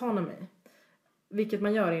autonomy, vilket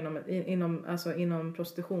man gör inom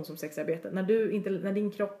prostitution som sexarbete. När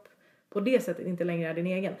din kropp på det sättet inte längre är din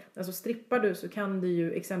egen. Alltså strippar du så kan du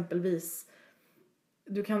ju exempelvis...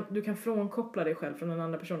 Du kan frånkoppla dig själv från den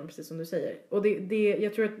andra personen, precis som du säger. Och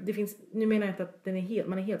jag tror att det finns... Nu menar jag inte att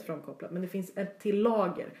man är helt frånkopplad. Men det finns ett till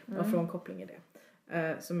lager av frånkoppling i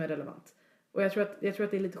det. Som är relevant. Och jag tror att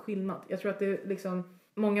det är lite skillnad. Jag tror att det är liksom...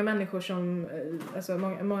 Många människor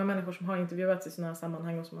som har intervjuats i sådana här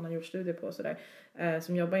sammanhang och som man har gjort studier på och sådär,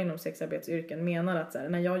 som jobbar inom sexarbetsyrken menar att så här,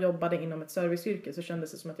 när jag jobbade inom ett serviceyrke så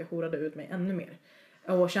kändes det som att jag horade ut mig ännu mer.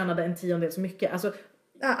 Och tjänade 1/10 så mycket. Alltså,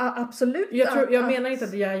 absolut. Jag menar inte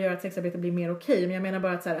att jag gör att sexarbete blir mer okej, men jag menar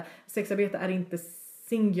bara att så här, sexarbete är inte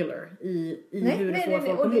singular i hur det får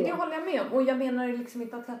folk att må. Det håller jag med om. Och jag menar liksom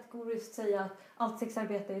inte att kategoriskt säga att allt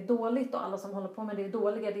sexarbete är dåligt och alla som håller på med det är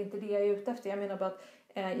dåliga. Det är inte det jag är ute efter. Jag menar bara att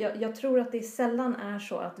jag tror att det sällan är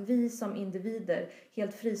så att vi som individer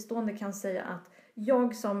helt fristående kan säga att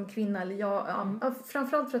jag som kvinna, eller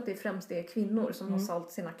framförallt för att det främst är kvinnor som har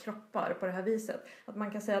sålt sina kroppar på det här viset. Att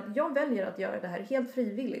man kan säga att jag väljer att göra det här helt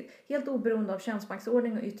frivilligt. Helt oberoende av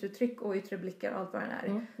könsmaktsordning och yttre tryck och yttre blickar och allt vad det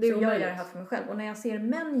är. Så jag gör det här för mig själv. Och när jag ser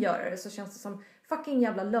män göra det så känns det som fucking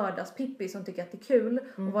jävla lördagspippi som tycker att det är kul.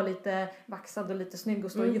 Och vara lite vaxad och lite snygg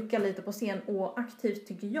och stå och jucka lite på scen. Och aktivt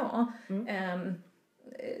tycker jag...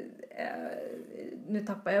 nu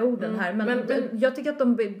tappar jag orden här. Men jag tycker att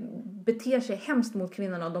de beter sig hemskt mot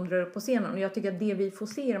kvinnorna och de drar upp på scenen. Och jag tycker att det vi får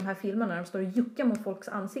se i de här filmerna när de står och juckar mot folks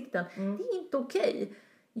ansikten, det är inte okej.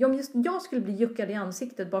 Om just jag skulle bli juckad i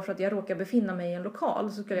ansiktet bara för att jag råkar befinna mig i en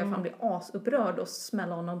lokal, så skulle jag fan bli asupprörd och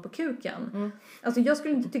smälla honom på kuken. Alltså jag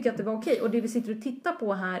skulle inte tycka att det var okej. Och det vi sitter och tittar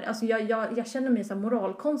på här, alltså jag känner mig så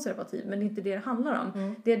moralkonservativ, men det är inte det handlar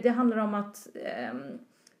om. Det handlar om att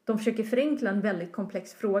de försöker förenkla en väldigt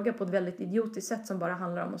komplex fråga på ett väldigt idiotiskt sätt som bara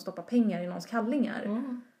handlar om att stoppa pengar i någons kallingar.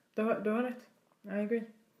 Du har rätt. I agree.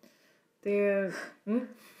 Det...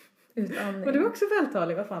 Utandning. Men du är också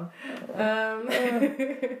vältalig, vad fan.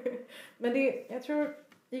 Men jag tror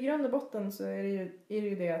i grund och botten så är det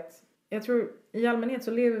ju det att jag tror i allmänhet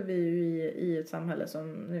så lever vi ju i ett samhälle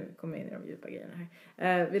som, nu kommer jag in i de djupa grejerna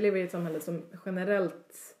här. Vi lever i ett samhälle som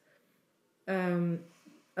generellt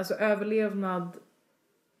alltså överlevnad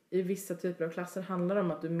i vissa typer av klasser handlar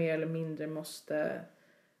om att du mer eller mindre måste,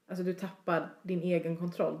 alltså du tappar din egen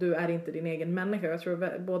kontroll. Du är inte din egen människa. Jag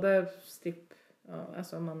tror både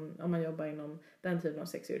Alltså om man jobbar inom den typen av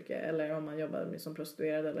sexyrke eller om man jobbar som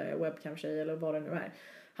prostituerad eller webcam-tjej eller vad det nu är.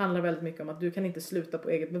 Handlar väldigt mycket om att du kan inte sluta på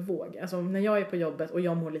eget bevåg. Alltså när jag är på jobbet och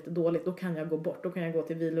jag mår lite dåligt, då kan jag gå bort. Då kan jag gå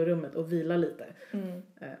till vilorummet och vila lite.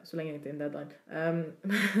 Så länge det inte är en deadline.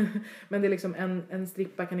 Men det är liksom en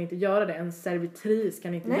strippa kan inte göra det. En servitris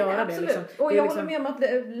kan inte göra absolut. det. Liksom. Och det jag liksom... håller med om att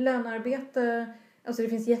lönearbete... Alltså det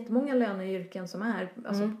finns jättemånga löneyrken som är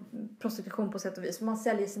prostitution på sätt och vis. Man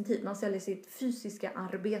säljer sin tid, man säljer sitt fysiska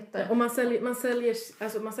arbete. Och man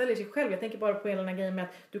säljer sig själv. Jag tänker bara på hela den här grejen med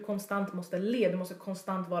att du konstant måste du måste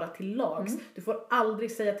konstant vara till lags. Du får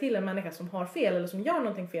aldrig säga till en människa som har fel eller som gör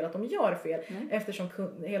någonting fel att de gör fel. Eftersom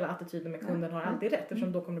hela attityden med kunden har alltid rätt.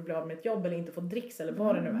 Eftersom då kommer du bli av med ett jobb eller inte få dricks eller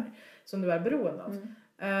vad det nu är som du är beroende av.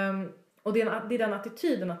 Och det är den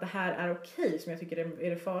attityden att det här är okej som jag tycker är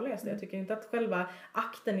det farligaste. Jag tycker inte att själva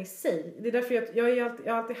akten i sig... Det är därför jag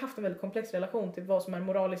har alltid haft en väldigt komplex relation till vad som är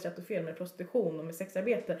moraliskt rätt och fel med prostitution och med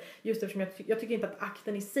sexarbete. Just eftersom jag tycker inte att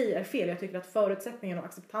akten i sig är fel. Jag tycker att förutsättningen och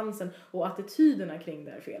acceptansen och attityderna kring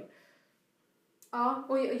det är fel. Ja,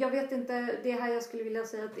 och jag vet inte... Det här jag skulle vilja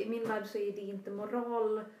säga att i min värld så är det inte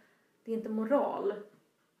moral... Det är inte moral...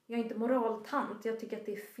 Jag är inte moraltant. Jag tycker att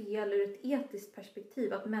det är fel ur ett etiskt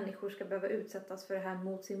perspektiv att människor ska behöva utsättas för det här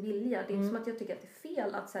mot sin vilja. Det är inte som att jag tycker att det är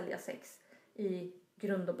fel att sälja sex i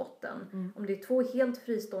grund och botten. Om det är två helt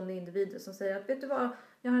fristående individer som säger att vet du vad,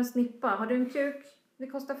 jag har en snippa. Har du en kuk? Det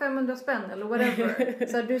kostar 500 spänn eller whatever.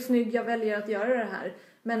 Så här, du är snygg, jag väljer att göra det här.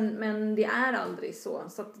 Men det är aldrig så.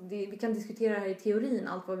 Så att vi kan diskutera det här i teorin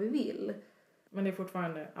allt vad vi vill. Men det är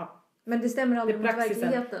fortfarande... Ja. Men det stämmer aldrig med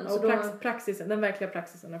verkligheten. Och praxisen, den verkliga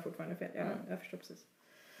praxisen är fortfarande fel. Jag förstår precis.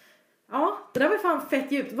 Ja, det där var fan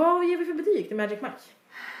fett djupt. Vad ger vi för betyg till Magic Mike?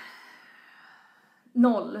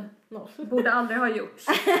 0. Borde aldrig ha gjorts.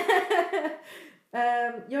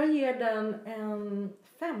 Jag ger den en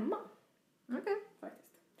 5. Okej. Faktiskt.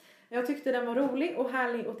 Jag tyckte den var rolig och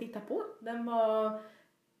härlig att titta på. Den var...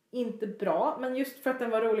 inte bra, men just för att den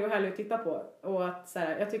var rolig och härlig att titta på och att så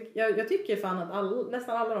här, jag tycker fan att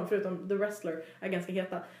nästan alla de förutom The Wrestler är ganska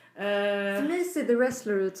heta. För mig ser The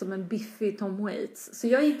Wrestler ut som en biffig Tom Waits, så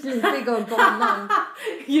jag gick lite igång på honom.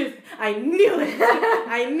 Just, I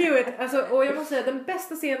knew it. Alltså, och jag måste säga den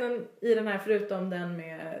bästa scenen i den här förutom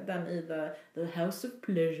den i The House of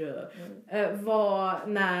Pleasure var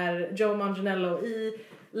när Joe Manganiello i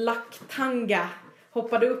lacktanga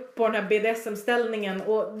hoppade upp på den här BDSM-ställningen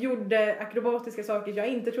och gjorde akrobatiska saker jag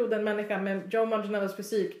inte trodde en människa med Joe Manganiellos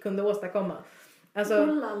fysik kunde åstadkomma. Alltså,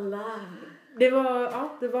 det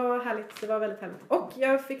var härligt. Det var väldigt härligt. Och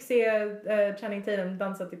jag fick se Channing Tatum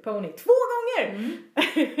dansa till Pony 2 gånger!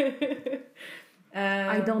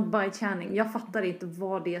 I don't buy Channing. Jag fattar inte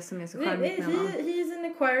vad det är som är så charmigt med honom. He's an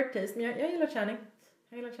acquired taste, men jag gillar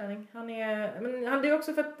Channing. Han det är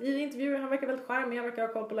också för att i intervjuer han verkar väldigt charmig, han verkar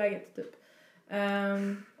ha koll på läget typ.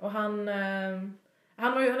 Och han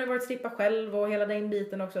har varit strippa själv och hela den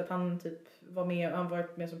biten också att han typ var med, han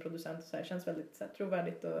varit med som producent och så här, känns väldigt så här,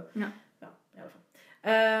 trovärdigt och ja i alla fall.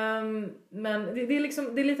 Men det är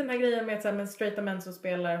liksom det är lite den här grejen med att så här, men straighta män som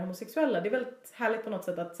spelar homosexuella, det är väldigt härligt på något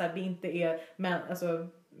sätt att så här, det inte är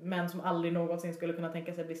män som aldrig någonsin skulle kunna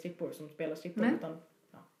tänka sig bli strippor som spelar strippor utan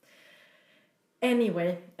ja.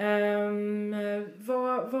 Anyway,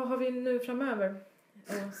 vad har vi nu framöver?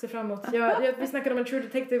 Se fram emot. Vi snackade om en True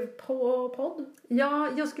Detective podd. Ja,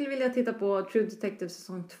 jag skulle vilja titta på True Detective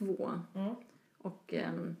säsong 2. Och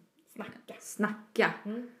snacka.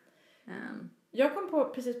 Jag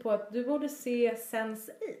kom precis på att du borde se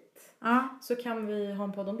Sense8. Ja. Så kan vi ha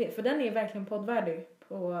en podd om det. För den är verkligen poddvärdig.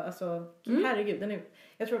 Herregud, den är...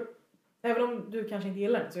 Jag tror, även om du kanske inte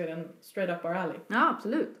gillar den så är den straight up our alley. Ja,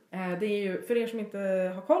 absolut. Det är ju, för er som inte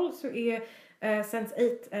har koll så är...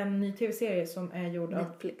 Sense8 en ny tv-serie som är gjord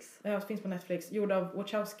Netflix. Finns på Netflix, gjord av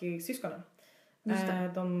Wachowski-syskonen.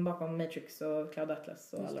 De bakom Matrix och Cloud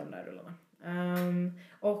Atlas och alla de där rullarna.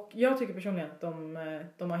 Och jag tycker personligen att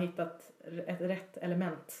de har hittat ett rätt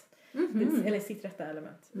element. Eller sitt rätta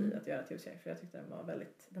element i att göra tv-serier. För jag tyckte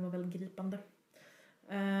den var väldigt gripande.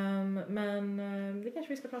 Men det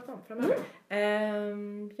kanske vi ska prata om framöver.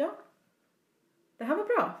 Ja. Det här var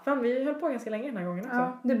bra. Fan, vi höll på ganska länge den här gången också.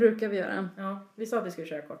 Ja, det brukar vi göra. Ja, vi sa att vi skulle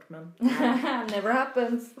köra kort, men... Never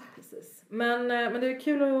happens. Precis. Men det är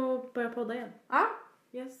kul att börja podda igen. Ja.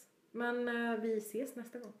 Yes. Men vi ses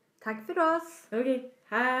nästa gång. Tack för oss. Okej.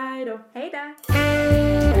 Hej då. Hej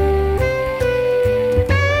då.